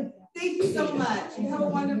 Thank you so much. You have a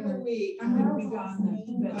wonderful week. I'm gonna be gone. Thank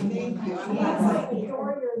you. I'm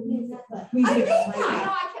I glad. I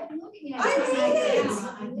kept looking at it.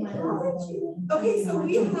 Okay, so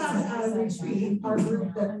we had a retreat, our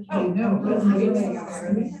group that. Oh, no.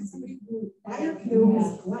 Fire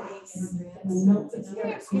kills glass and melts it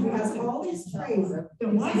together. So he has all these trays of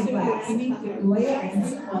glass. Lay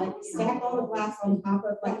it, like stack all the glass on top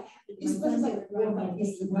of like, these ones like 4 or 5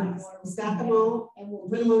 pieces of glass. Stack them all,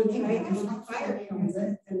 put them on a tray, and when the fire kills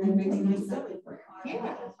it, and then make a nice silly for it.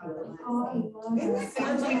 Yeah. Isn't that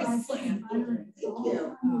sounds like a slam? Thank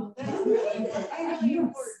you. That's really good. I know.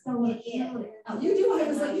 You do, I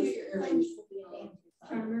was looking at your earrings.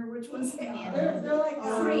 Trying to remember which one's. They're like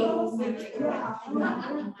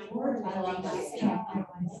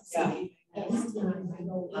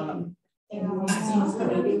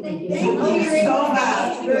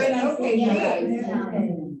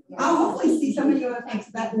I'll hopefully see some of you at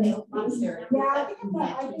Tibetan monastery. Yeah, I think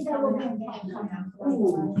I will come back.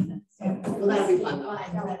 Well, that'll be fun.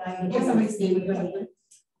 If somebody's name with your husband.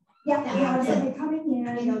 Yeah, so they're coming in.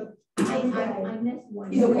 I missed one.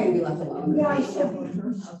 He's okay to be left alone. Yeah, I should be.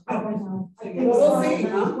 We'll see,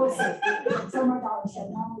 huh? We'll see. So my daughter said,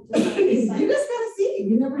 Mom, You just gotta see.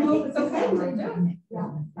 You never know if it's okay. Yeah.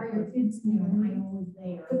 Are your kids new? I was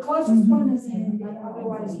there. The closest one is in, but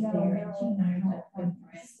otherwise, no.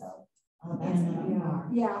 So,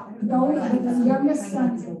 yeah, the youngest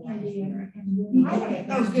son's in Indiana.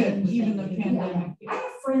 That was good, even the pandemic. I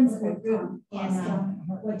have friends that go. And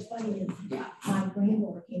what's funny is my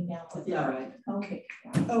granddaughter came down with COVID.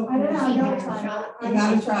 Oh, I don't know. She I had gotta her try shot. it. You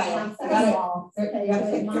gotta try it. You gotta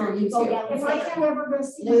take care of you too. If I can ever go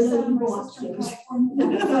see my son, my sister in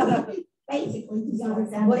California. Basically,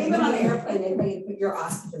 Well, even on the airplane, they tell you to put your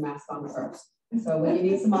oxygen mask on first. So when you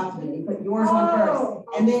need some oxygen, you put yours on first,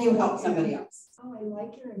 and then you help somebody else. Oh, I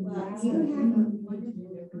like your you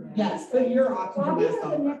Yes, put your Well, oxygen I'll be mask here the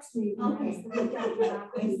on. next week. Okay. It's the week after that.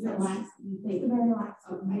 It's the last. It's the very last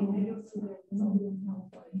one.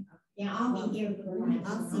 Yeah, I'll be here for the last.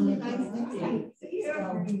 I'll see you guys next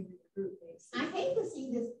week. I hate to see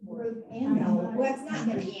this group end. Well, it's not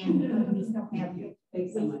gonna end. Because we still have you.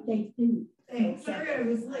 Thanks so much. They do. Thanks, sorry I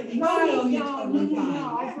was late. No,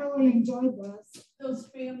 I've really enjoyed this. Those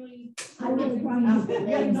family. I really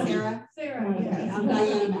Sarah. Sarah, Okay, yeah. I'm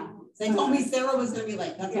Diana Matthews. They told me Sarah was gonna be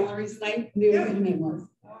late. That's the only reason I knew what your name was.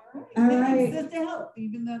 All right. Good to help,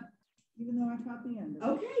 even though I caught the end.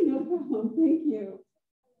 Okay, no problem. Thank you.